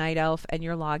level 1 night elf and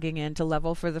you're logging in to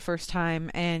level for the first time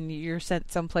and you're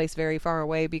sent someplace very far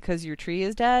away because your tree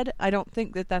is dead. I don't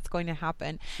think that that's going to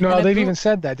happen. No, they've even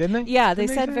said that, didn't they? Yeah, they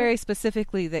said very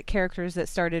specifically that characters that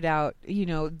started out,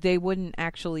 they wouldn't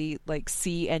actually like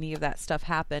see any of that stuff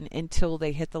happen until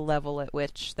they hit the level at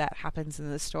which that happens in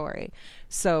the story.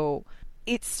 So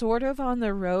it's sort of on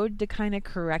the road to kind of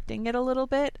correcting it a little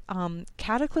bit.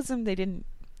 Cataclysm, they didn't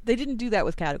do that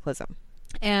with Cataclysm.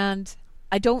 And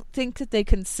I don't think that they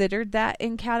considered that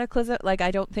in Cataclysm. Like,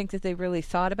 I don't think that they really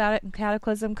thought about it in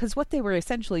Cataclysm, because what they were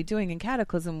essentially doing in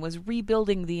Cataclysm was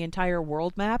rebuilding the entire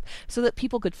world map so that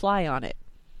people could fly on it.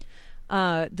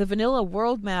 The vanilla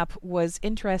world map was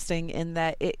interesting in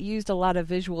that it used a lot of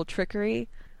visual trickery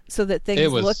so that things It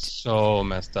was looked so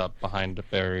messed up behind the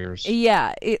barriers.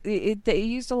 Yeah, they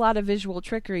used a lot of visual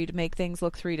trickery to make things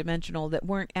look three-dimensional that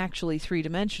weren't actually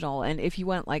three-dimensional. And if you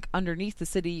went like underneath the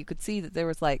city, you could see that there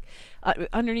was like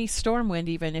underneath Stormwind,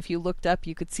 even if you looked up,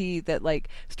 you could see that like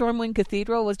Stormwind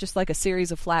Cathedral was just like a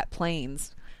series of flat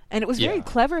plains, and it was very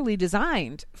cleverly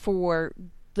designed for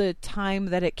the time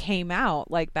that it came out,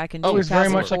 like back in 2004. It was very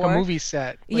much like a movie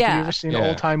set. Like, have you ever seen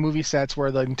old-time movie sets where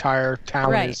the entire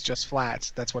town is just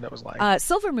flats? That's what it was like.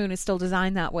 Silvermoon is still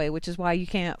designed that way, which is why you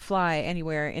can't fly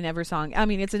anywhere in Eversong. I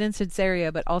mean, it's an instance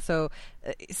area, but also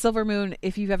Silvermoon,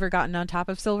 if you've ever gotten on top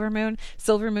of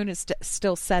Silvermoon is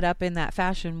still set up in that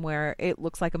fashion where it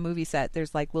looks like a movie set.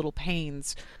 There's like little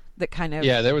panes that kind of...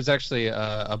 Yeah, there was actually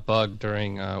a bug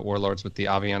during Warlords with the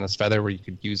Aviana's Feather where you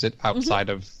could use it outside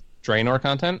of Draenor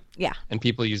content. Yeah. And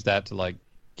people use that to like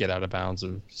get out of bounds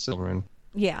of Silvermoon.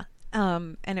 Yeah.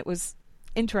 And it was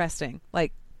interesting.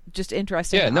 Like just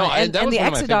interesting. Yeah, no, and that was the one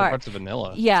of my Exodar, favorite parts of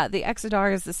Vanilla. Yeah, the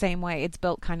Exodar is the same way. It's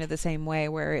built kind of the same way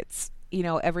where it's, you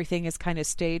know, everything is kind of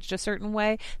staged a certain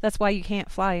way. That's why you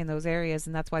can't fly in those areas,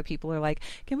 and that's why people are like,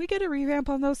 can we get a revamp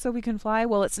on those so we can fly?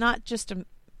 Well, it's not just a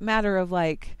matter of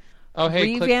like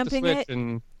revamping click the switch it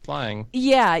and flying.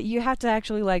 Yeah, you have to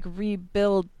actually like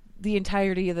rebuild the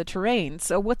entirety of the terrain.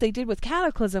 So what they did with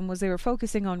Cataclysm was they were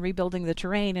focusing on rebuilding the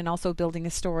terrain and also building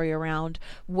a story around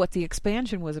what the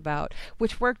expansion was about,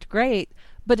 which worked great,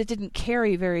 but it didn't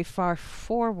carry very far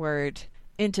forward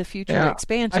into future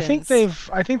expansions.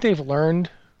 I think they've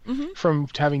learned from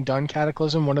having done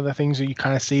Cataclysm. One of the things that you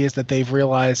kind of see is that they've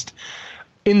realized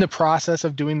in the process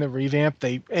of doing the revamp,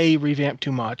 they A, revamped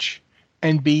too much,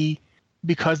 and B,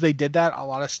 because they did that, a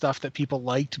lot of stuff that people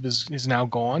liked is now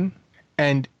gone.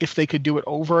 And if they could do it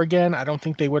over again, I don't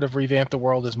think they would have revamped the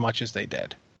world as much as they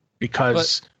did.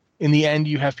 Because in the end,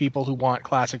 you have people who want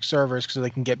classic servers so they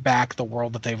can get back the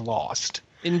world that they've lost.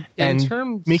 In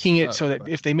terms making it so that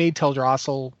if they made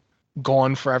Teldrassil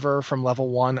gone forever from level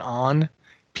 1 on,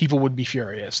 people would be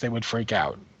furious. They would freak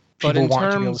out. People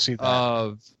want to be able to see that.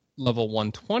 Of level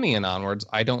 120 and onwards,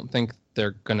 I don't think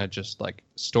they're going to just, like,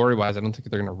 story-wise, I don't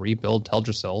think they're going to rebuild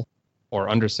Teldrassil or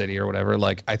Undercity or whatever.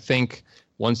 Like, I think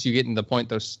once you get to the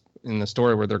point in the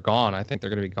story where they're gone, I think they're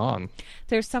going to be gone.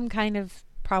 There's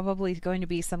probably going to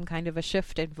be some kind of a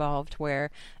shift involved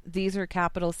where these are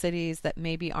capital cities that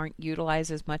maybe aren't utilized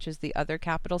as much as the other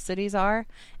capital cities are.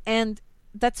 And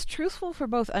that's truthful for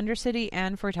both Undercity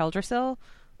and for Teldrassil,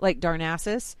 like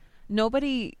Darnassus.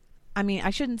 I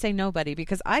shouldn't say nobody,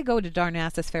 because I go to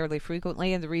Darnassus fairly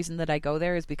frequently, and the reason that I go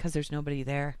there is because there's nobody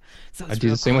there. So I do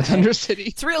the same with Undercity.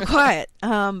 It's real quiet.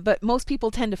 But most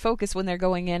people tend to focus when they're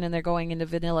going in and they're going into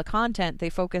vanilla content. They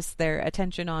focus their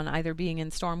attention on either being in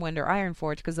Stormwind or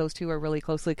Ironforge, because those two are really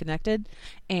closely connected.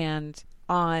 And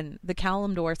on the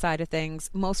Kalimdor side of things,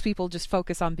 most people just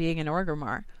focus on being in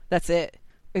Orgrimmar. That's it.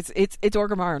 It's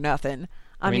Orgrimmar or nothing.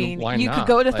 I mean you could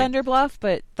go to Thunderbluff,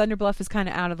 but Thunderbluff is kind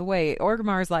of out of the way.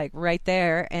 Orgrimmar is like right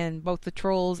there, and both the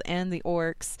trolls and the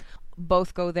orcs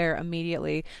both go there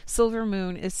immediately.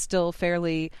 Silvermoon is still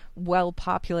fairly well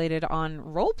populated on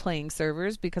role-playing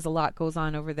servers because a lot goes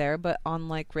on over there, but on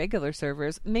like regular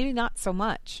servers, maybe not so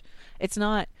much. It's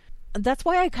not. That's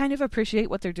why I kind of appreciate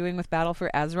what they're doing with Battle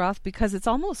for Azeroth, because it's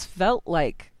almost felt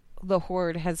like the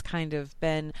Horde has kind of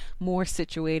been more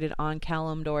situated on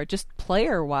Kalimdor, just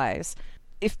player-wise.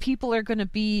 If people are going to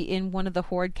be in one of the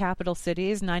Horde capital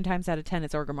cities, 9 times out of 10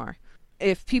 it's Orgrimmar.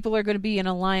 If people are going to be in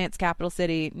Alliance capital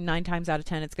city, 9 times out of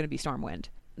 10 it's going to be Stormwind.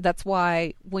 That's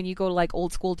why when you go to like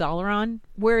old school Dalaran,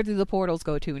 where do the portals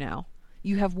go to now?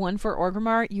 You have one for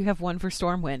Orgrimmar, you have one for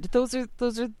Stormwind. Those are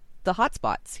the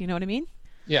hotspots, you know what I mean?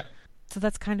 Yeah. So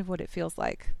that's kind of what it feels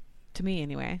like to me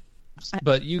anyway.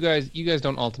 But you guys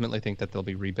don't ultimately think that they'll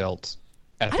be rebuilt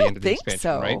at the end of the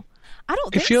expansion, right? I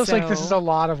don't think so. It feels like this is a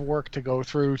lot of work to go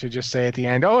through to just say at the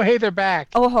end, oh, hey, they're back.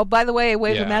 Oh, by the way,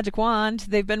 wave a magic wand.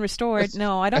 They've been restored.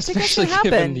 No, I don't think that's going to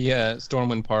happen. Especially given the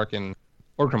Stormwind Park and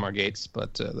Orgrimmar gates,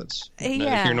 but that's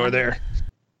neither here nor there.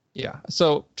 Yeah,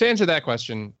 so to answer that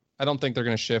question, I don't think they're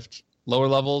going to shift lower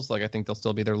levels. Like, I think they'll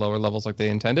still be their lower levels like they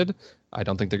intended. I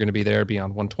don't think they're going to be there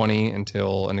beyond 120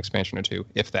 until an expansion or two,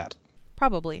 if that.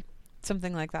 Probably.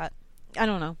 Something like that. I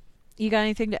don't know. You got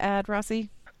anything to add, Rossi?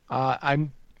 I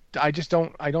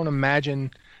don't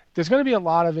imagine there's going to be a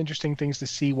lot of interesting things to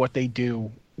see what they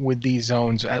do with these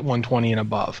zones at 120 and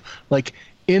above. Like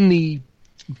in the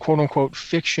quote unquote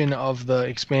fiction of the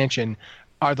expansion,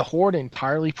 are the Horde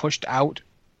entirely pushed out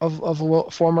of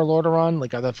former Lordaeron?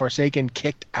 Like, are the Forsaken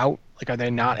kicked out? Like, are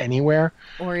they not anywhere?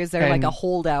 Or is there like a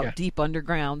holdout deep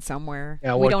underground somewhere?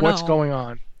 Yeah, we don't know. What's going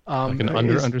on? Like an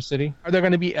Undercity? Are there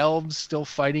going to be elves still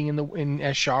fighting in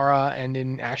Ashara and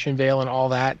in Ashenvale and all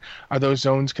that? Are those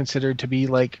zones considered to be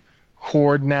like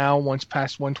Horde now once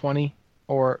past 120?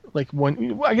 Or like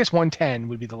I guess 110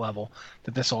 would be the level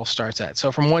that this all starts at.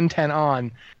 So from 110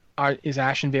 on, is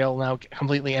Ashenvale now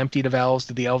completely emptied of elves?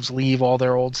 Did the elves leave all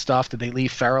their old stuff? Did they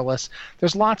leave Feralus?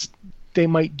 There's lots they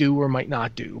might do or might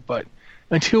not do, but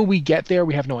until we get there,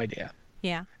 we have no idea.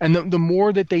 Yeah. And the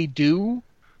more that they do,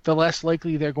 the less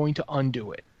likely they're going to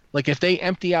undo it. Like if they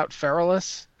empty out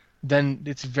Feralus, then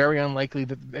it's very unlikely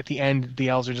that at the end the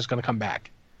elves are just going to come back.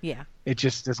 Yeah. It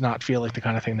just does not feel like the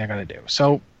kind of thing they're going to do.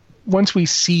 So once we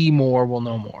see more, we'll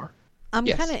know more. I'm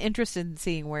kind of interested in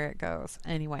seeing where it goes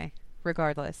anyway,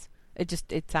 regardless.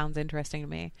 It sounds interesting to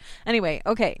me. Anyway,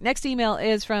 okay, next email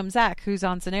is from Zach, who's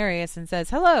on Cenarius, and says,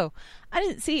 hello, I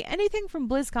didn't see anything from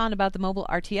BlizzCon about the mobile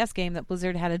RTS game that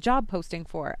Blizzard had a job posting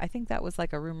for. I think that was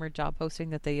like a rumored job posting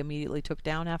that they immediately took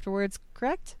down afterwards,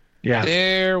 correct? Yeah.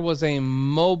 There was a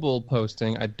mobile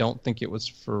posting. I don't think it was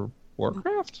for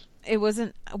Warcraft. It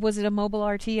wasn't. Was it a mobile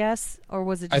RTS or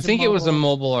was it? Just I think it was a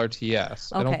mobile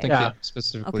RTS. I don't think it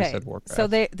specifically said Warcraft. So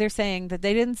they're saying that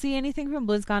they didn't see anything from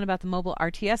BlizzCon about the mobile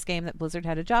RTS game that Blizzard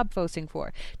had a job posting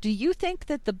for. Do you think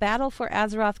that the Battle for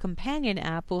Azeroth companion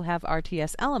app will have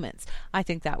RTS elements? I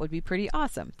think that would be pretty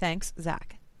awesome. Thanks,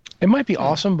 Zach. It might be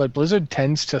awesome, but Blizzard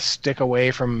tends to stick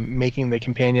away from making the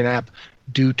companion app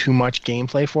do too much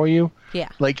gameplay for you. Yeah.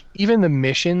 Like even the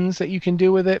missions that you can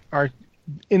do with it are.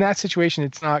 In that situation,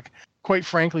 it's not. Quite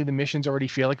frankly, the missions already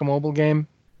feel like a mobile game,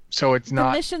 so it's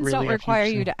not. The missions really don't require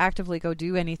you to actively go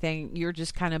do anything. You're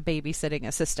just kind of babysitting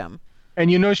a system.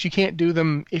 And you notice you can't do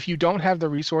them if you don't have the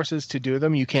resources to do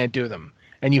them. You can't do them,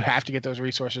 and you have to get those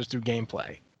resources through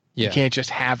gameplay. Yeah. You can't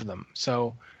just have them.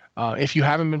 So, if you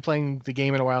haven't been playing the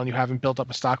game in a while and you haven't built up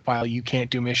a stockpile, you can't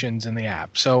do missions in the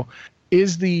app. So,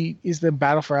 is the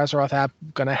Battle for Azeroth app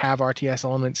going to have RTS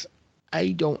elements? I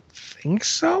don't think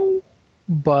so.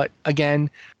 But again,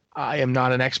 I am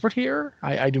not an expert here.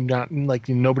 I do not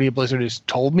nobody at Blizzard has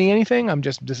told me anything.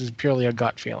 This is purely a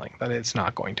gut feeling that it's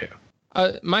not going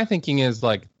to. My thinking is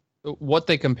like what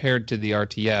they compared to the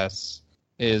RTS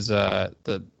is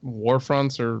the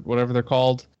Warfronts or whatever they're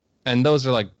called, and those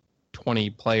are like 20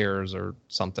 players or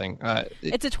something.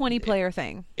 It's a 20-player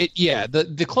thing.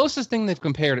 The closest thing they've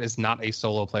compared is not a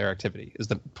solo player activity. Is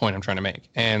the point I'm trying to make,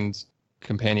 and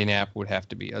companion app would have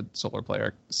to be a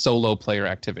solo player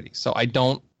activity. So I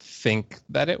don't think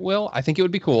that it will. I think it would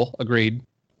be cool. Agreed.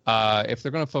 If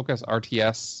they're going to focus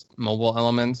RTS mobile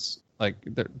elements, like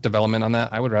the development on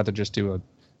that, I would rather just do a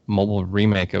mobile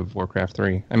remake of Warcraft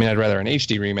 3. I mean, I'd rather an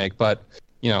HD remake, but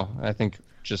I think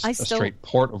just a straight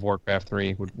port of Warcraft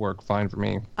 3 would work fine for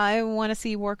me. I want to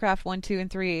see Warcraft 1, 2,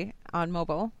 and 3 on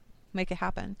mobile. Make it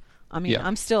happen. I mean, Yeah.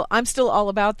 I'm still all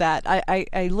about that.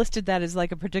 I listed that as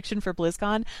like a prediction for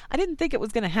BlizzCon. I didn't think it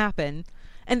was going to happen,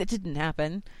 and it didn't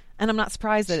happen. And I'm not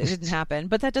surprised that it didn't happen.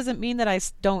 But that doesn't mean that I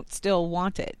don't still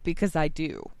want it, because I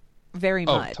do, very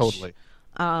much. Oh, totally.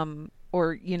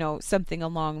 Or something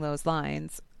along those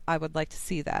lines. I would like to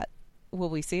see that. Will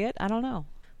we see it? I don't know.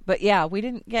 But yeah, we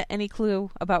didn't get any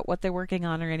clue about what they're working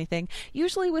on or anything.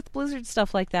 Usually with Blizzard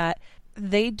stuff like that,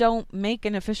 they don't make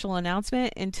an official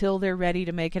announcement until they're ready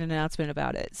to make an announcement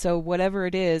about it. So whatever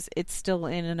it is, it's still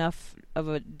in enough of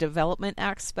a development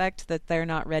aspect that they're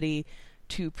not ready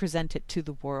to present it to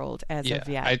the world as of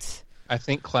yet. I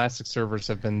think classic servers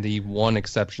have been the one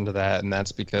exception to that, and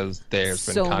that's because there's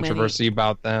been controversy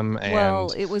about them. And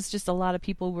well, it was just a lot of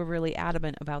people were really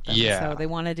adamant about them, Yeah. so they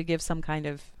wanted to give some kind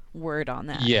of word on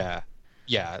that. Yeah,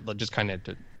 just kind of,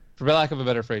 for lack of a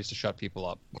better phrase, to shut people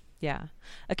up. Yeah.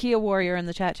 Akia Warrior in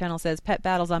the chat channel says, Pet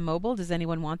Battles on mobile, does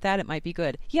anyone want that? It might be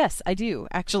good. Yes, I do,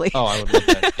 actually. Oh, I would love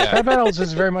that. Yeah. Pet Battles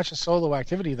is very much a solo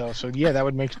activity, though, so yeah, that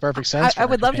would make perfect sense. I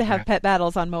would love to have Pet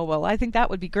Battles on mobile. I think that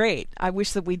would be great. I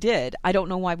wish that we did. I don't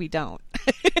know why we don't.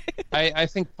 I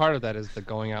think part of that is the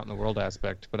going out in the world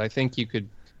aspect, but I think you could,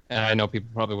 and I know people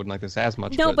probably wouldn't like this as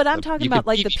much. No, but I'm talking about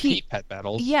like the PvP pet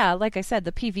battles. Yeah, like I said,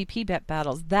 the PvP pet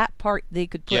battles. That part they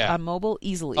could put on mobile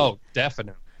easily. Oh,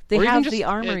 definitely. They or have even the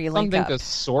armory link something up. to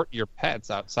sort your pets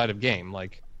outside of game,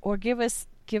 like. Or give us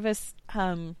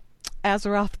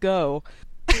Azeroth Go.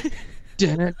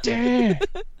 Give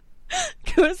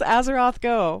us Azeroth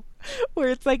Go,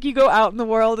 where it's like you go out in the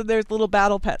world and there's little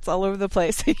battle pets all over the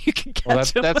place and you can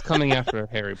catch them. That's coming after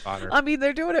Harry Potter. I mean,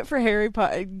 they're doing it for Harry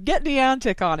Potter. Get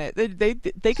Niantic on it.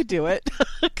 They could do it.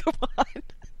 Come on.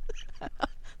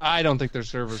 I don't think their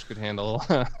servers could handle.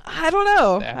 I don't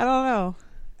know. That. I don't know.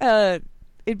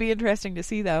 It'd be interesting to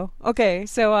see, though. Okay,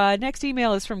 so next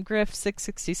email is from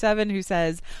Griff667, who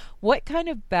says, what kind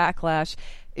of backlash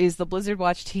is the Blizzard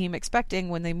Watch team expecting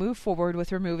when they move forward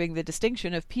with removing the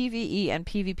distinction of PvE and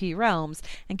PvP realms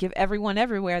and give everyone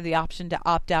everywhere the option to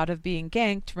opt out of being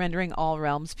ganked, rendering all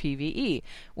realms PvE,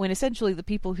 when essentially the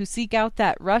people who seek out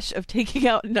that rush of taking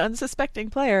out an unsuspecting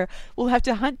player will have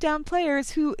to hunt down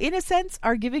players who, in a sense,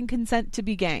 are giving consent to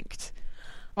be ganked.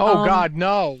 Oh, God,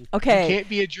 no. Okay. You can't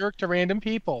be a jerk to random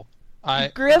people.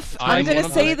 Griff, I'm going to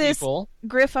say this. People.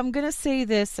 Griff, I'm going to say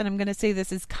this, and I'm going to say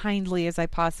this as kindly as I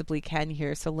possibly can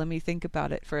here, so let me think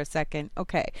about it for a second.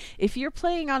 Okay, if you're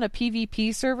playing on a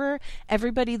PvP server,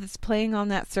 everybody that's playing on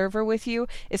that server with you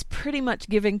is pretty much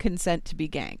giving consent to be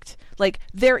ganked. Like,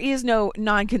 there is no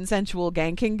non-consensual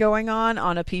ganking going on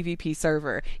a PvP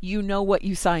server. You know what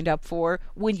you signed up for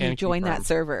when you join that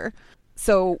server.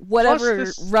 So whatever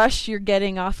rush you're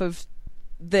getting off of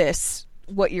this,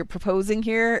 what you're proposing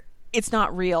here, it's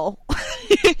not real.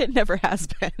 It never has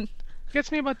been. What gets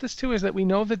me about this, too, is that we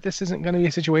know that this isn't going to be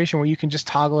a situation where you can just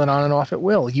toggle it on and off at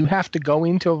will. You have to go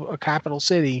into a capital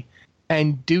city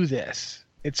and do this.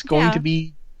 It's going to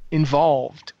be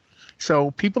involved.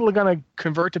 So people are going to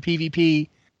convert to PvP,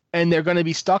 and they're going to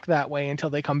be stuck that way until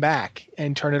they come back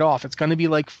and turn it off. It's going to be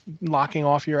like locking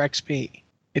off your XP.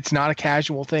 It's not a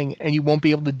casual thing, and you won't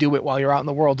be able to do it while you're out in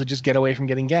the world to just get away from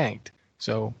getting ganked.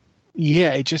 So...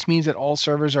 yeah, it just means that all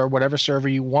servers are whatever server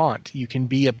you want. You can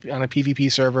be on a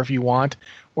PvP server if you want,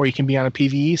 or you can be on a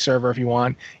PvE server if you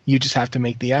want. You just have to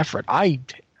make the effort.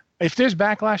 If there's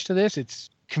backlash to this, it's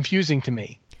confusing to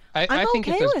me. I think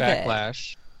if there's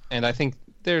backlash, and I think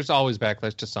there's always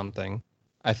backlash to something,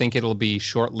 I think it'll be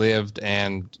short-lived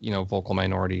and, vocal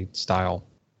minority style.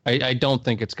 I don't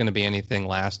think it's going to be anything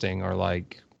lasting or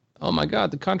like... oh my God,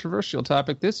 the controversial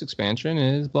topic, this expansion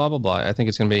is blah, blah, blah. I think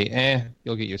it's going to be,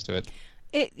 you'll get used to it.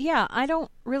 I don't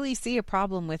really see a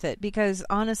problem with it because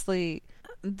honestly,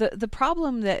 the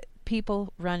problem that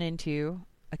people run into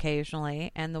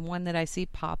occasionally, and the one that I see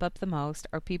pop up the most,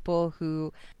 are people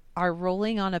who are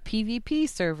rolling on a PvP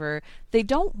server. They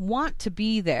don't want to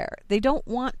be there. They don't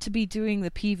want to be doing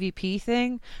the PvP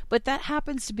thing, but that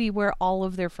happens to be where all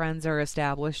of their friends are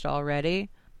established already.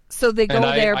 So they go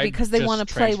there because they want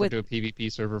to play with... to a PvP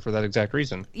server for that exact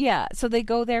reason. Yeah, so they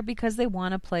go there because they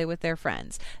want to play with their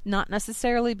friends. Not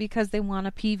necessarily because they want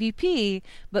a PvP,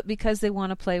 but because they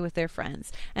want to play with their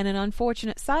friends. And an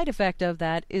unfortunate side effect of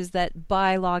that is that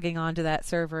by logging onto that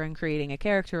server and creating a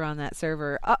character on that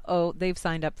server, they've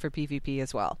signed up for PvP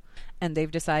as well. And they've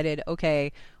decided,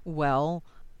 okay, well,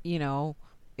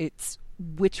 it's...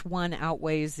 which one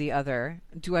outweighs the other?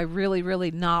 Do I really,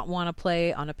 really not want to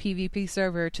play on a PvP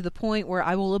server to the point where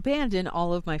I will abandon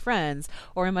all of my friends?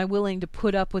 Or am I willing to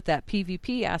put up with that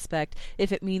PvP aspect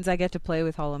if it means I get to play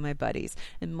with all of my buddies?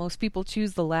 And most people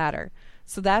choose the latter.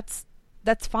 So that's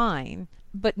fine.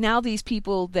 But now these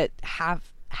people that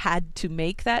have had to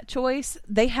make that choice,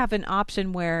 they have an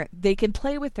option where they can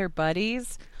play with their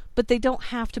buddies, but they don't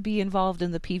have to be involved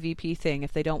in the PvP thing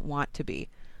if they don't want to be.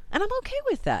 And I'm okay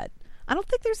with that. I don't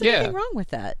think there's anything wrong with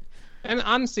that. And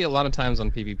honestly, a lot of times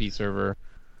on PvP server,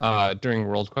 during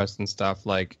World Quest and stuff,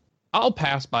 like, I'll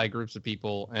pass by groups of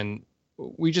people, and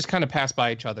we just kind of pass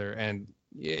by each other, and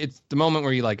it's the moment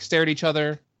where you, like, stare at each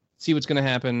other, see what's going to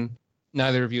happen,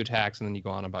 neither of you attacks, and then you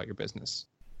go on about your business.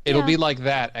 It'll be like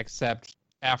that, except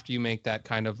after you make that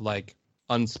kind of, like,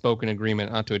 unspoken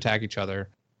agreement not to attack each other,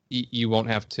 you won't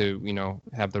have to,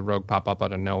 have the rogue pop up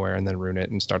out of nowhere and then ruin it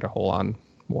and start a whole-on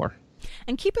war.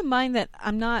 And keep in mind that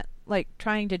I'm not like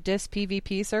trying to diss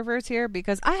PvP servers here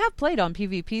because I have played on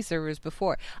PvP servers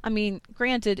before. I mean,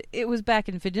 granted, it was back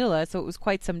in vanilla, so it was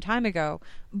quite some time ago,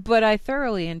 but I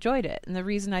thoroughly enjoyed it. And the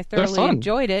reason I thoroughly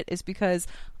enjoyed it is because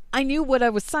I knew what I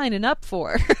was signing up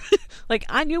for. Like,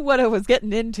 I knew what I was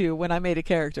getting into when I made a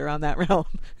character on that realm.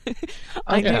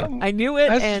 I knew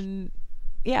it, and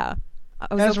yeah.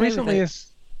 I was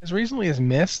as recently as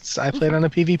Mists, I played on a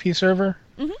PvP server.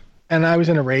 Mm-hmm. And I was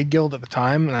in a raid guild at the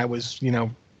time, and I was,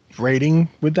 raiding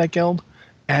with that guild.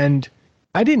 And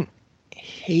I didn't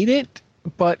hate it,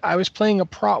 but I was playing a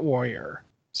prot warrior.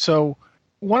 So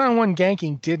one-on-one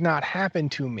ganking did not happen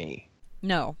to me.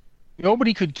 No.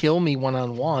 Nobody could kill me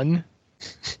one-on-one.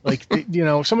 Like,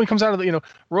 someone comes out of the,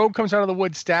 rogue comes out of the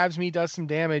woods, stabs me, does some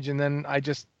damage, and then I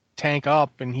just tank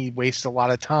up, and he wastes a lot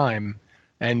of time.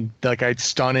 And like I'd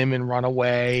stun him and run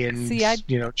away and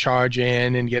charge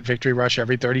in and get victory rush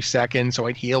every 30 seconds. So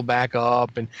I'd heal back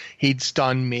up and he'd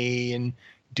stun me and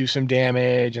do some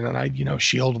damage. And then I'd,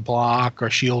 shield block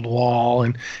or shield wall.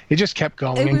 And it just kept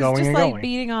going and going and going. It was just like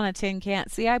beating on a tin can.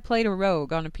 See, I played a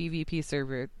rogue on a PvP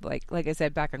server, like I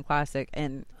said, back on Classic.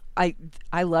 And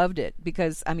I loved it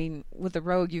because, I mean, with the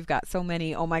rogue, you've got so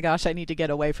many, oh my gosh, I need to get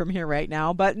away from here right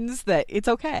now buttons that it's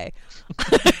okay.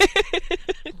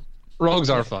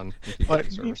 Rogues are fun.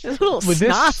 But Little with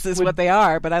this- snots is with- what they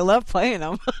are, but I love playing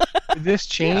them. With this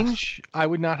change, I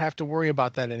would not have to worry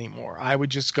about that anymore. I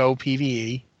would just go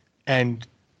PvE and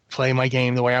play my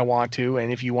game the way I want to.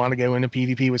 And if you want to go into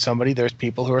PvP with somebody, there's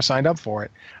people who are signed up for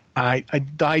it.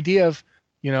 The idea of,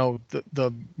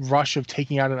 the rush of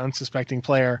taking out an unsuspecting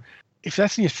player, if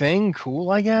that's your thing,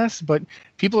 cool, I guess. But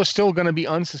people are still going to be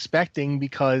unsuspecting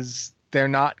because they're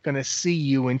not going to see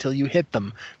you until you hit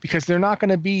them, because they're not going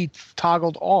to be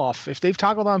toggled off. If they've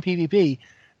toggled on PvP,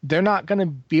 they're not going to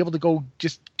be able to go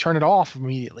just turn it off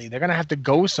immediately. They're going to have to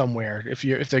go somewhere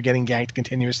if they're getting ganked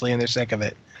continuously and they're sick of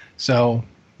it. So,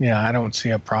 yeah, I don't see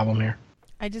a problem here.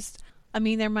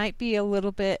 There might be a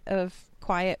little bit of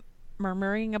quiet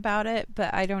murmuring about it,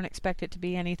 but I don't expect it to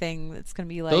be anything that's going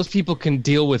to be like... Those people can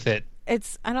deal with it.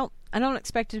 I don't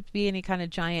expect it to be any kind of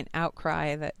giant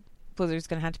outcry that Blizzard's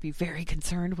going to have to be very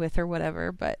concerned with or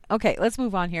whatever. But okay, let's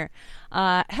move on here.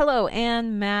 Hello,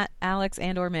 Anne, Matt, Alex,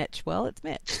 and or Mitch. Well, it's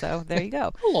Mitch, so there you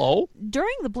go. Hello.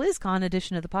 During the BlizzCon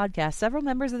edition of the podcast, several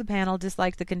members of the panel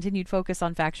disliked the continued focus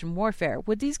on faction warfare.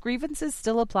 Would these grievances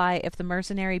still apply if the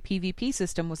mercenary PvP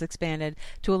system was expanded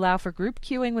to allow for group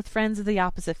queuing with friends of the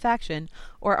opposite faction,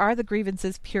 or are the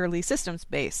grievances purely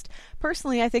systems-based?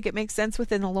 Personally, I think it makes sense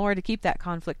within the lore to keep that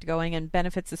conflict going and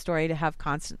benefits the story to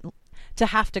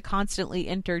have to constantly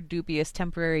enter dubious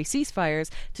temporary ceasefires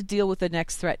to deal with the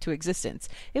next threat to existence.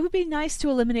 It would be nice to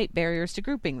eliminate barriers to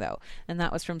grouping, though. And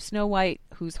that was from Snow White,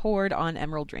 who's Horde on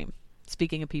Emerald Dream.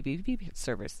 Speaking of PvP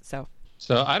servers, so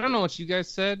I don't know what you guys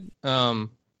said.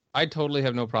 I totally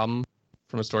have no problem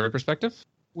from a story perspective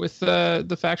with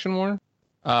the faction war.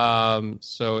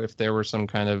 So if there were some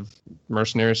kind of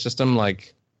mercenary system,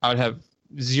 like, I would have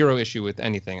zero issue with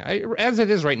anything. As it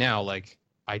is right now, like,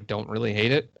 I don't really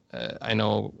hate it. I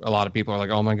know a lot of people are like,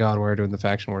 "Oh my God, we're doing the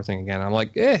faction war thing again." I'm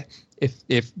like,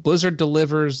 if Blizzard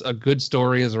delivers a good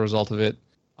story as a result of it,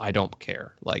 I don't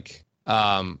care. Like, but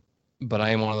I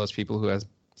am one of those people who has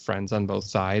friends on both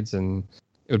sides, and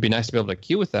it would be nice to be able to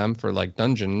queue with them for like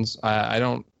dungeons. I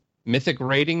don't mythic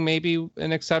raiding maybe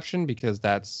an exception because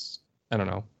that's, I don't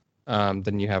know.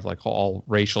 Then you have like all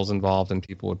racials involved, and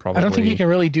people would probably. I don't think you can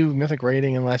really do mythic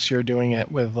raiding unless you're doing it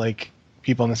with like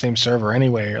people on the same server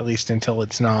anyway, or at least until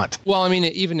it's not. Well, I mean,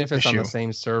 even if it's on the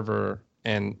same server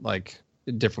and like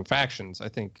different factions, I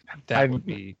think that would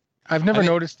be. I've never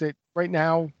noticed that right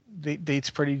now.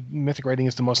 It's pretty mythic raiding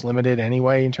is the most limited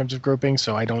anyway in terms of grouping,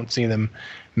 so I don't see them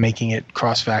making it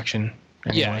cross faction.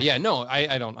 Anyway. Yeah, no,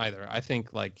 I don't either. I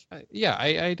think like,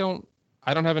 I don't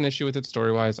have an issue with it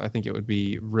story wise. I think it would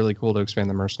be really cool to expand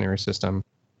the mercenary system,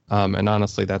 and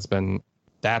honestly, that's been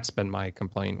my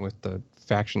complaint with the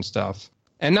faction stuff.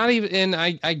 And not even, and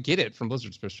I get it from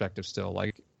Blizzard's perspective still.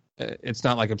 Like, it's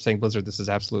not like I'm saying, Blizzard, this is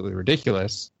absolutely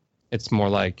ridiculous. It's more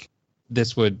like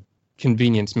this would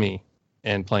convenience me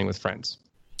and playing with friends.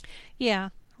 Yeah.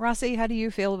 Rossi, how do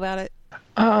you feel about it?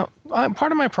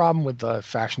 Part of my problem with the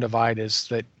faction divide is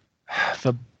that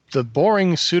the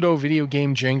boring pseudo video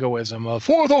game jingoism of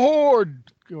 "for the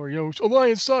Horde" or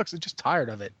Alliance sucks. I'm just tired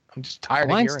of it. I'm just tired of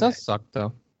hearing it. Alliance does suck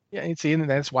though. Yeah, and see, and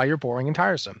that's why you're boring and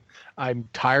tiresome. I'm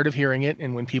tired of hearing it,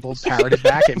 and when people parrot it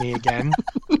back at me again,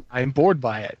 I'm bored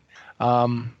by it.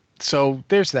 So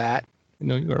there's that.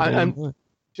 No, you are. I'm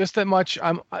just that much.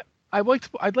 I'd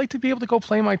like to be able to go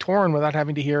play my Tauren without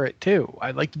having to hear it too.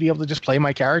 I'd like to be able to just play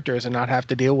my characters and not have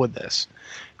to deal with this.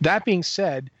 That being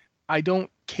said, I don't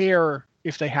care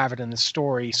if they have it in the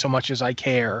story so much as I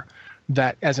care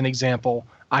that, as an example,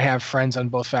 I have friends on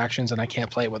both factions and I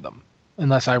can't play with them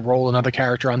unless I roll another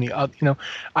character on the other.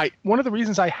 One of the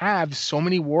reasons I have so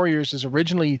many warriors is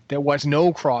originally there was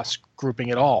no cross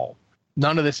grouping at all.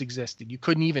 None of this existed. You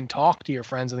couldn't even talk to your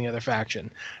friends in the other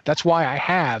faction. That's why I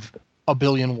have a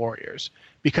billion warriors,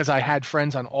 because I had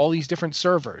friends on all these different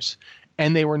servers,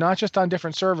 and they were not just on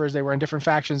different servers, they were in different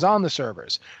factions on the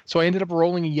servers. So I ended up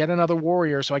rolling yet another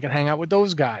warrior so I could hang out with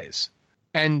those guys.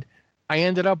 And I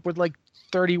ended up with like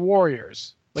 30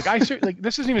 warriors. Like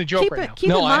this isn't even a joke right now.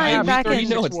 Keep in mind back in, it's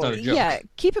not a joke. Yeah,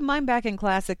 keep in mind back in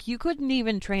Classic, you couldn't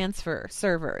even transfer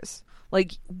servers.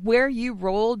 Like, where you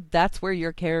rolled, that's where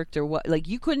your character was. Like,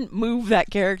 you couldn't move that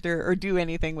character or do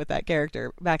anything with that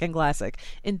character back in Classic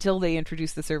until they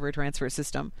introduced the server transfer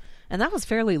system. And that was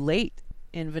fairly late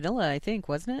in Vanilla, I think,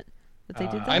 wasn't it? That they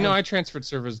did that? I know I transferred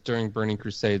servers during Burning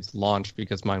Crusade's launch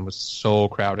because mine was so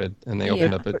crowded, and they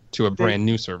opened up to a brand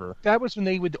new server. That was when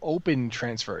they would open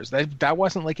transfers. That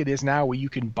wasn't like it is now where you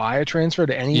can buy a transfer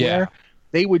to anywhere. Yeah.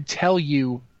 They would tell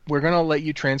you, we're going to let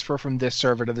you transfer from this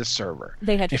server to this server.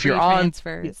 They had free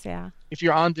transfers, yeah. If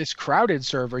you're on this crowded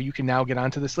server, you can now get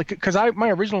onto this. Because my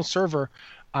original server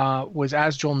was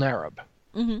Azjol Nerub.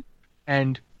 Mm-hmm.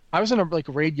 And I was in a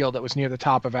raid guild that was near the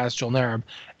top of Azjol Nerub,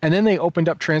 and then they opened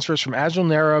up transfers from Azjol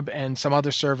Nerub and some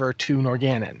other server to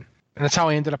Norganon. And that's how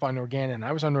I ended up on Norganon.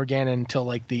 I was on Norganon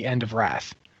until the end of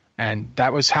Wrath. And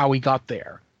that was how we got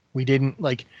there. We didn't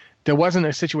there wasn't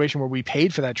a situation where we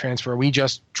paid for that transfer. We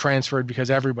just transferred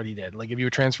because everybody did. If you were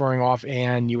transferring off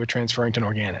and you were transferring to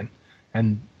Norganon.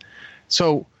 And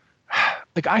so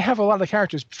I have a lot of the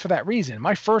characters for that reason.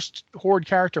 My first Horde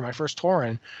character, my first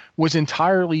Tauren, was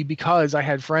entirely because I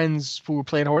had friends who were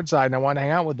playing Horde side and I wanted to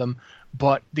hang out with them.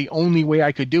 But the only way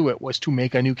I could do it was to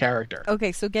make a new character.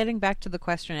 Okay, so getting back to the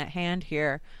question at hand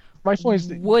here, my point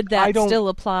is, would that still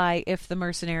apply if the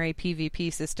mercenary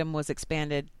PvP system was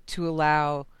expanded to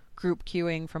allow group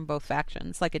queuing from both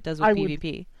factions, like it does with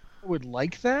PvP? I would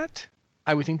like that.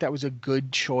 I would think that was a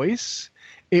good choice.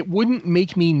 It wouldn't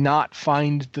make me not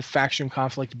find the faction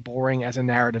conflict boring as a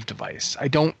narrative device. I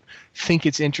don't think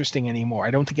it's interesting anymore.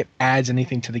 I don't think it adds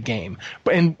anything to the game.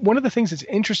 And one of the things that's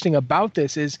interesting about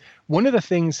this is one of the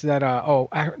things that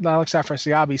Alex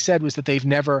Afrasiabi said was that they've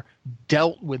never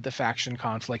dealt with the faction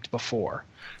conflict before.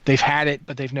 They've had it,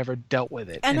 but they've never dealt with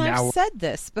it. And I've said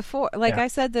this before. I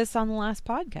said this on the last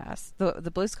podcast,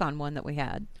 the BlizzCon one that we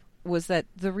had, was that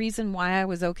the reason why I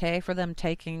was okay for them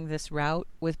taking this route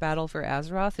with Battle for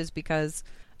Azeroth is because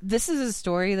this is a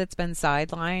story that's been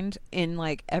sidelined in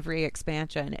every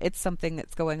expansion. It's something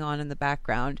that's going on in the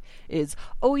background.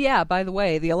 Oh yeah, by the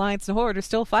way, the Alliance and Horde are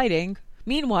still fighting.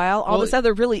 Meanwhile, all this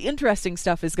other really interesting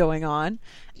stuff is going on.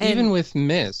 Even with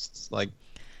Mists,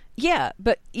 Yeah,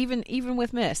 but even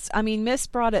with Mist, I mean,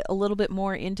 Mist brought it a little bit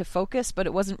more into focus, but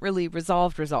it wasn't really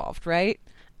resolved, right?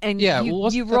 And yeah,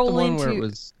 you roll into where it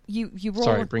was, you roll.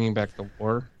 Sorry, bringing back the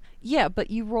war. Yeah,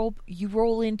 but you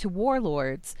roll into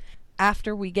Warlords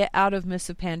after we get out of Mists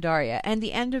of Pandaria, and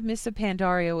the end of Mists of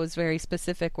Pandaria was very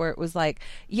specific, where it was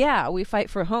yeah, we fight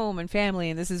for home and family,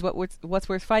 and this is what's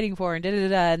worth fighting for, and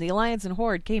and the Alliance and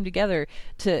Horde came together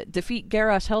to defeat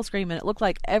Garrosh Hellscream, and it looked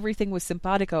like everything was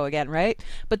simpatico again, right?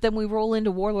 But then we roll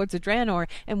into Warlords of Draenor,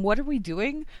 and what are we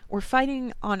doing? We're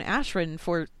fighting on Ashran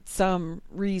for some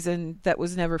reason that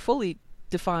was never fully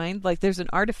defined. There's an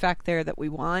artifact there that we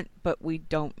want, but we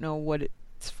don't know what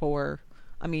it's for.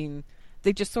 I mean,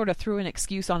 they just sort of threw an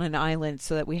excuse on an island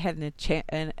so that we had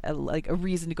a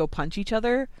reason to go punch each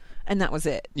other, and that was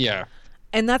it. Yeah.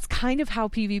 And that's kind of how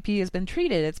PvP has been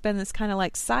treated. It's been this kind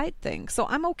of side thing. So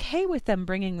I'm okay with them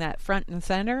bringing that front and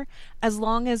center as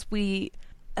long as we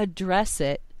address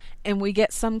it and we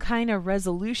get some kind of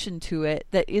resolution to it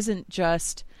that isn't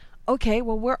just, okay,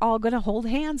 well, we're all going to hold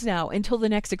hands now until the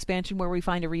next expansion where we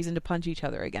find a reason to punch each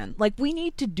other again. We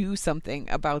need to do something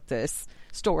about this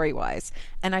story-wise.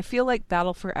 And I feel like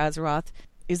Battle for Azeroth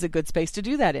is a good space to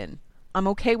do that in. I'm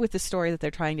okay with the story that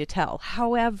they're trying to tell.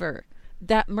 However,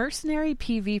 that mercenary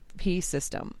PvP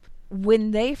system,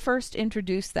 when they first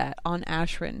introduced that on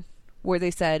Ashran, where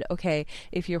they said, okay,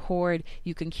 if you're Horde,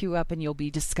 you can queue up and you'll be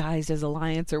disguised as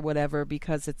Alliance or whatever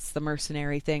because it's the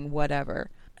mercenary thing, whatever.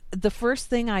 The first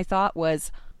thing I thought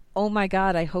was, oh my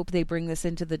god, I hope they bring this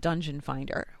into the Dungeon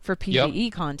Finder for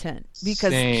PvE content.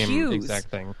 Because queues, exact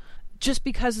thing. Just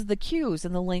because of the queues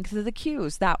and the length of the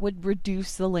queues, that would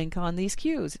reduce the link on these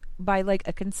queues by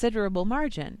a considerable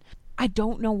margin. I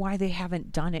don't know why they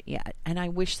haven't done it yet, and I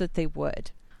wish that they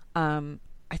would.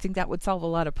 I think that would solve a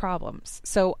lot of problems.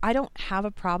 So I don't have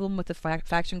a problem with the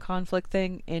faction conflict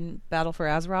thing in Battle for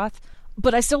Azeroth,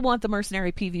 but I still want the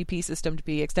mercenary PvP system to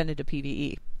be extended to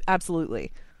PvE.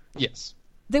 Absolutely. Yes.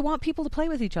 They want people to play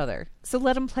with each other, so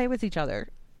let them play with each other.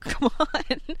 Come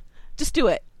on. Just do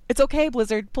it. It's okay,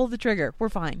 Blizzard. Pull the trigger. We're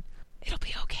fine. It'll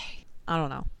be okay. I don't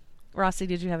know. Rossi,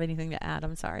 did you have anything to add?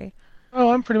 I'm sorry.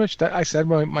 Oh, I'm pretty much I said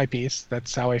my piece.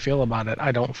 That's how I feel about it.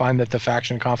 I don't find that the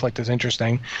faction conflict is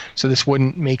interesting, so this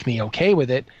wouldn't make me okay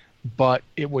with it, but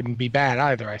it wouldn't be bad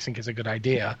either. I think it's a good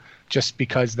idea, just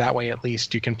because that way at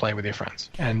least you can play with your friends.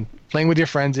 And playing with your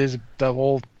friends is the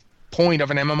whole point of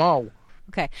an MMO.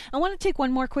 Okay. I want to take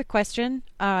one more quick question,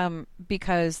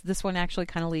 because this one actually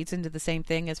kind of leads into the same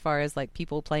thing as far as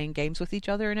people playing games with each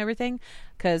other and everything.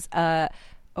 Because,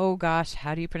 oh gosh,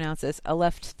 how do you pronounce this?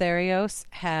 Aleft Therios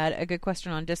had a good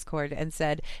question on Discord and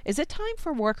said, is it time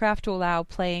for Warcraft to allow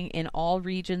playing in all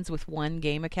regions with one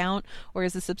game account? Or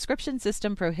is the subscription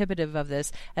system prohibitive of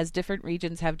this, as different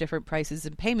regions have different prices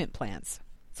and payment plans?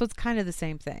 So it's kind of the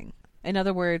same thing. In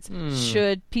other words,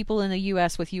 should people in the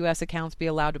U.S. with U.S. accounts be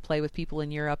allowed to play with people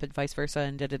in Europe and vice versa?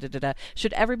 And da-da-da-da-da?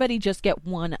 Should everybody just get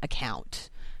one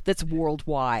account that's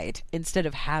worldwide instead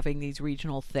of having these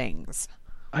regional things?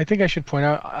 I think I should point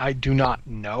out, I do not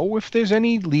know if there's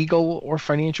any legal or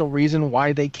financial reason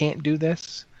why they can't do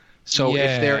this. So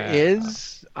if there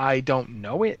is, I don't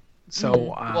know it.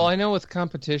 So, well, I know with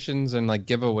competitions and like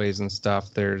giveaways and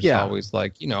stuff, there's always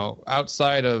like,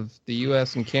 outside of the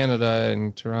U.S. and Canada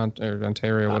and Toronto or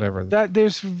Ontario, whatever.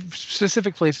 There's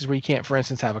specific places where you can't, for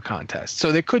instance, have a contest.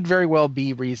 So there could very well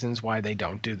be reasons why they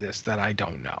don't do this that I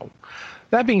don't know.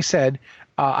 That being said,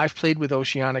 I've played with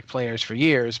Oceanic players for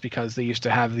years because they used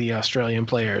to have the Australian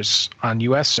players on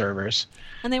U.S. servers.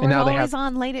 And they were always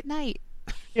on late at night.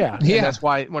 Yeah. And that's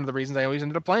why one of the reasons I always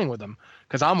ended up playing with them,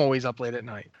 because I'm always up late at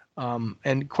night.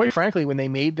 And quite frankly, when they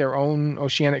made their own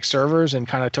Oceanic servers and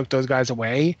kind of took those guys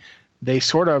away, they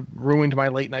sort of ruined my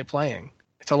late night playing.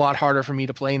 It's a lot harder for me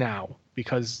to play now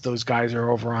because those guys are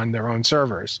over on their own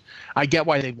servers. I get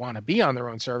why they'd want to be on their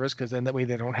own servers, because then that way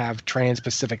they don't have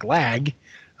trans-Pacific lag.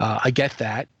 I get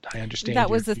that. I understand. That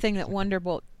was the thing that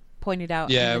Wonderbolt pointed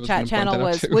out in the chat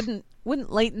channel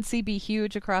wouldn't latency be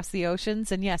huge across the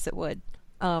oceans? And yes, it would.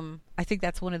 I think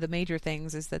that's one of the major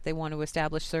things is that they want to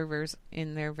establish servers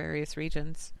in their various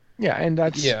regions. Yeah, and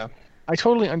that's I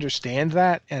totally understand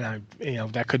that, and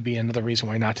that could be another reason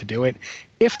why not to do it.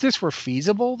 If this were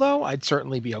feasible, though, I'd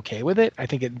certainly be okay with it. I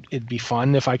think it'd be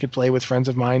fun if I could play with friends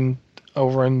of mine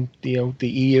over in the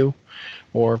EU,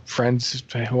 or friends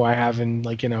who I have in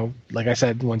like I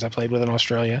said, ones I played with in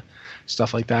Australia,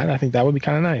 stuff like that. I think that would be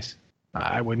kind of nice.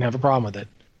 I wouldn't have a problem with it,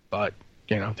 but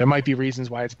there might be reasons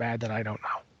why it's bad that I don't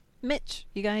know. Mitch,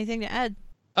 you got anything to add?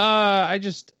 I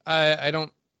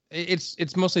don't.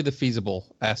 It's mostly the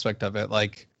feasible aspect of it.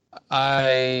 Like,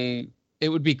 it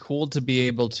would be cool to be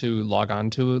able to log on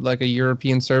to like a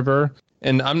European server,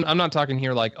 and I'm not talking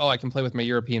here like, I can play with my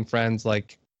European friends,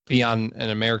 like be on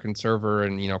an American server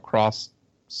and cross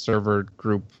server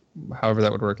group, however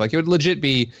that would work. Like, it would legit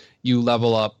be you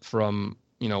level up from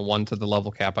 1 to the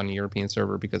level cap on a European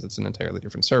server because it's an entirely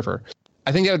different server.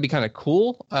 I think that would be kind of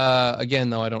cool. Again,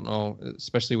 though, I don't know,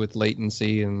 especially with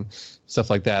latency and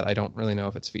stuff like that, I don't really know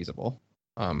if it's feasible.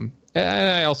 And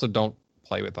I also don't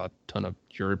play with a ton of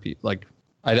European, like,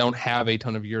 I don't have a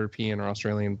ton of European or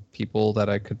Australian people that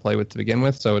I could play with to begin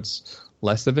with, so it's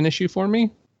less of an issue for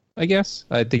me, I guess.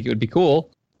 I think it would be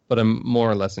cool, but I'm more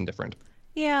or less indifferent.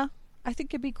 Yeah, I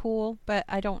think it'd be cool, but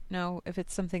I don't know if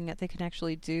it's something that they can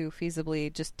actually do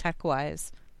feasibly, just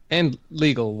tech-wise. And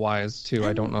legal-wise, too.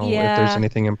 I don't know if there's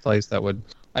anything in place that would...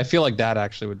 I feel like that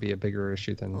actually would be a bigger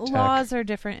issue than tech. Laws are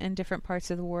different in different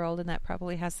parts of the world, and that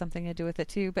probably has something to do with it,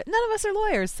 too. But none of us are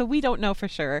lawyers, so we don't know for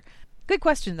sure. Good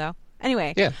question, though.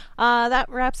 Anyway, that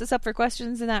wraps us up for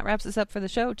questions, and that wraps us up for the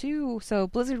show, too. So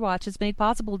Blizzard Watch is made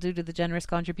possible due to the generous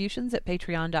contributions at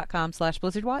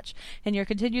patreon.com/BlizzardWatch, and your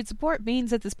continued support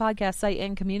means that this podcast site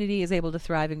and community is able to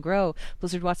thrive and grow.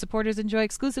 Blizzard Watch supporters enjoy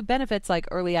exclusive benefits like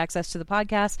early access to the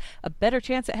podcast, a better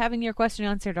chance at having your question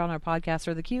answered on our podcast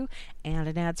or the queue, and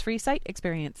an ads-free site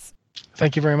experience.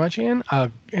 Thank you very much, Ian.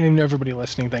 And everybody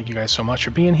listening, thank you guys so much for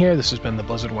being here. This has been the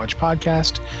Blizzard Watch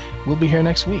podcast. We'll be here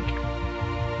next week.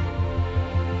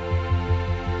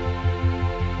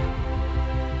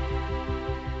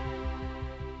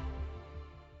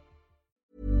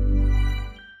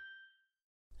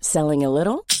 Selling a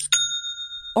little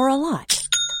or a lot?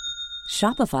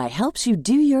 Shopify helps you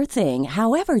do your thing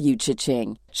however you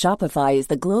cha-ching. Shopify is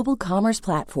the global commerce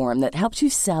platform that helps you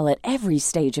sell at every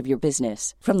stage of your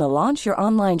business. From the launch your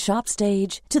online shop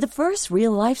stage to the first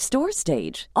real-life store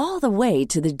stage, all the way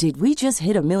to the did we just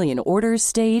hit a million orders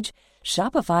stage.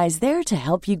 Shopify is there to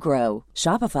help you grow.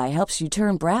 Shopify helps you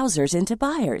turn browsers into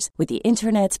buyers with the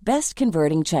internet's best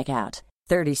converting checkout.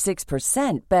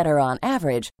 36% better on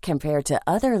average compared to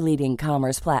other leading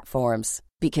commerce platforms.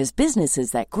 Because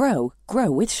businesses that grow, grow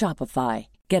with Shopify.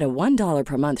 Get a $1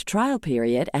 per month trial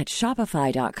period at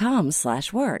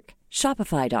shopify.com/work.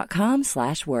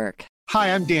 Shopify.com/work.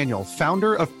 Hi, I'm Daniel,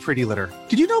 founder of Pretty Litter.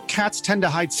 Did you know cats tend to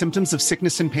hide symptoms of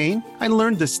sickness and pain? I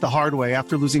learned this the hard way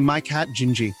after losing my cat,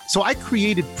 Gingy. So I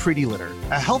created Pretty Litter,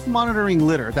 a health monitoring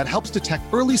litter that helps detect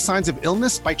early signs of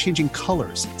illness by changing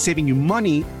colors, saving you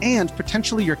money and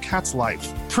potentially your cat's life.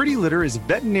 Pretty Litter is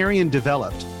veterinarian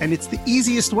developed, and it's the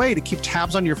easiest way to keep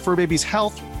tabs on your fur baby's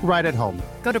health right at home.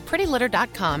 Go to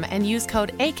prettylitter.com and use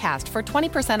code ACAST for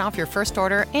 20% off your first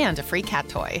order and a free cat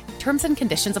toy. Terms and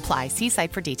conditions apply. See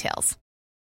site for details.